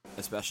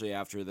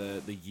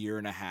the year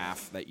and a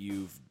half that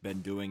you've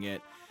been doing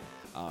it.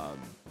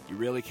 You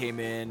really came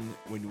in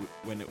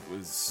when it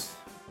was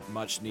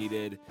much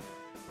needed.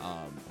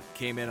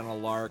 Came in on a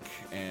lark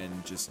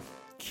and just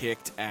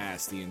kicked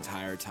ass the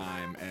entire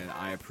time, and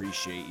I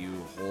appreciate you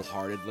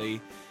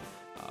wholeheartedly.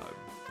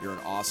 You're an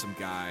awesome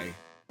guy,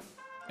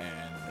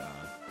 and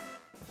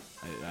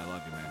I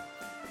love you,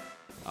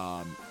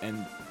 man.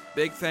 And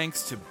big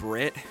thanks to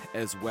Britt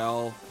as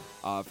well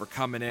for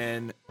coming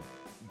in,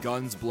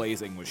 guns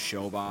blazing with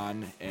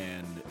Shoban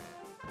and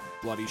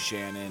Bloody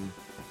Shannon,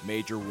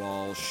 Major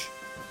Walsh,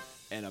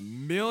 and a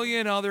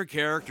million other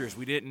characters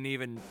we didn't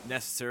even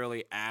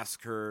necessarily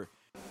ask her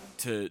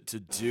to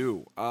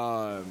do.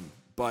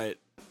 But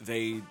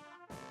they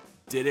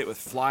did it with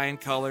flying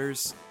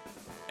colors,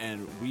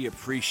 and we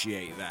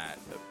appreciate that.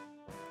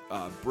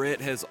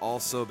 Britt has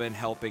also been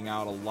helping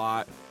out a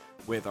lot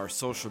with our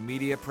social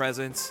media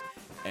presence,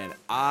 and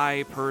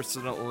I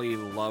personally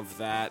love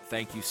that.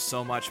 Thank you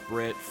so much,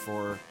 Britt,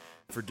 for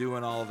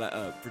doing all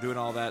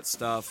that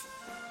stuff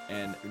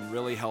and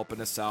really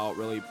helping us out,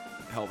 really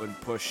helping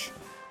push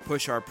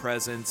our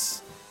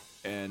presence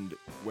and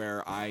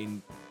where I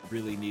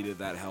really needed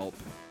that help,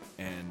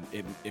 and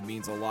it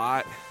means a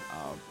lot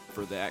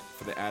for the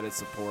added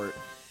support.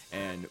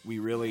 And we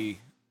really,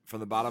 from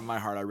the bottom of my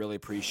heart, I really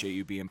appreciate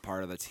you being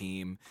part of the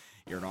team.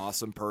 You're an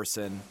awesome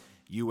person.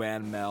 You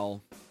and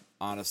Mel,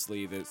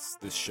 honestly, this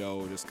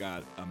show just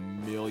got a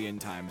million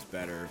times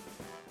better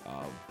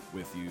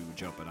with you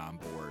jumping on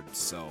board.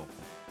 So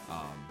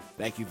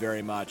thank you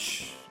very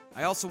much.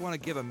 I also want to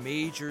give a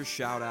major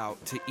shout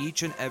out to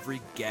each and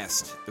every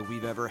guest that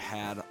we've ever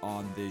had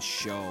on this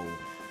show.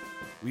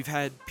 We've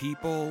had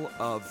people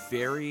of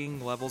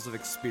varying levels of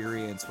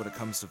experience when it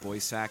comes to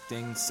voice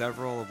acting,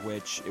 several of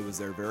which it was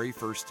their very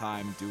first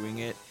time doing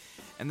it.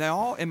 And they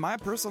all, in my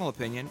personal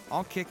opinion,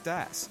 all kicked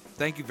ass.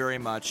 Thank you very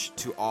much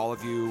to all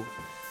of you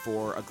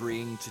for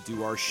agreeing to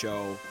do our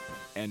show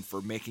and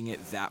for making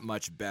it that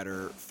much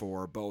better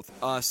for both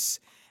us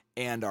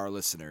and our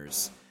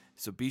listeners.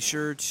 So be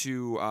sure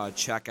to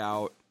check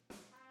out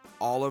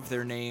all of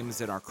their names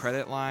in our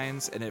credit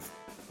lines, and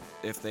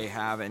if they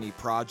have any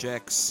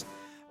projects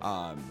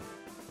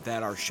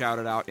that are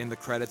shouted out in the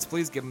credits,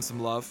 please give them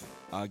some love,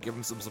 give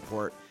them some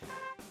support.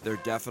 They're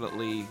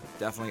definitely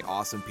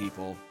awesome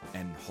people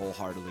and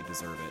wholeheartedly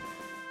deserve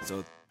it.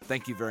 So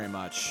thank you very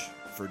much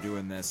for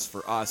doing this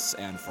for us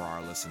and for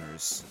our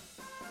listeners.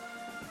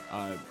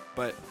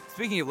 But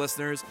speaking of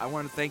listeners, I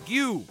want to thank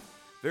you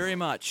very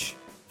much,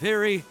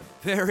 very,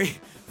 very,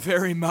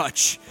 very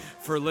much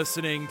for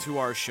listening to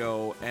our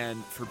show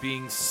and for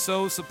being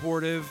so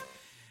supportive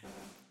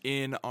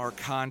in our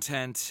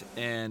content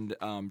and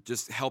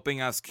just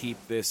helping us keep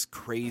this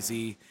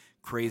crazy,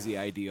 crazy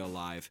idea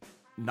alive.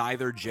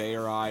 Neither Jay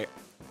or I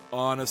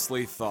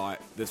honestly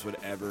thought this would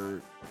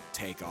ever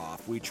take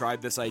off. We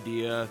tried this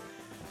idea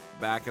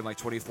back in like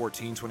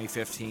 2014,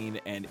 2015,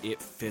 and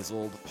it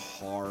fizzled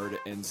hard.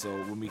 And so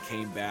when we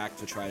came back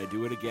to try to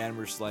do it again,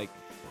 we're just like,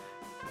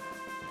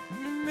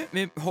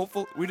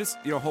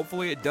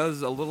 hopefully it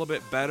does a little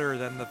bit better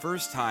than the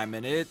first time.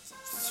 And it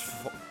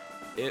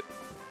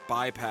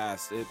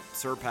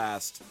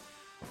surpassed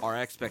our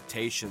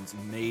expectations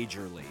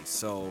majorly.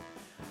 So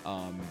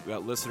we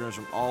got listeners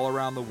from all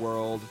around the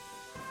world,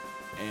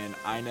 and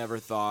I never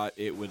thought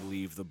it would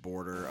leave the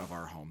border of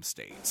our home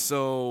state.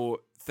 So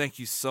thank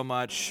you so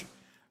much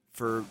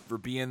for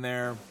being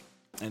there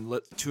and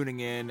tuning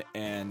in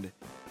and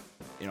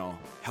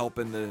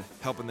helping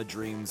the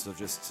dreams of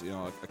just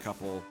a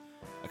couple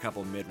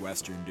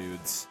Midwestern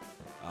dudes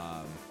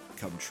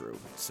come true.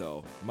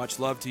 So much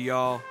love to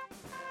y'all.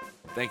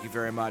 Thank you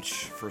very much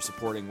for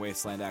supporting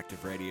Wasteland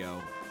Active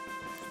Radio.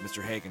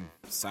 Mr. Hagen,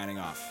 signing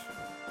off.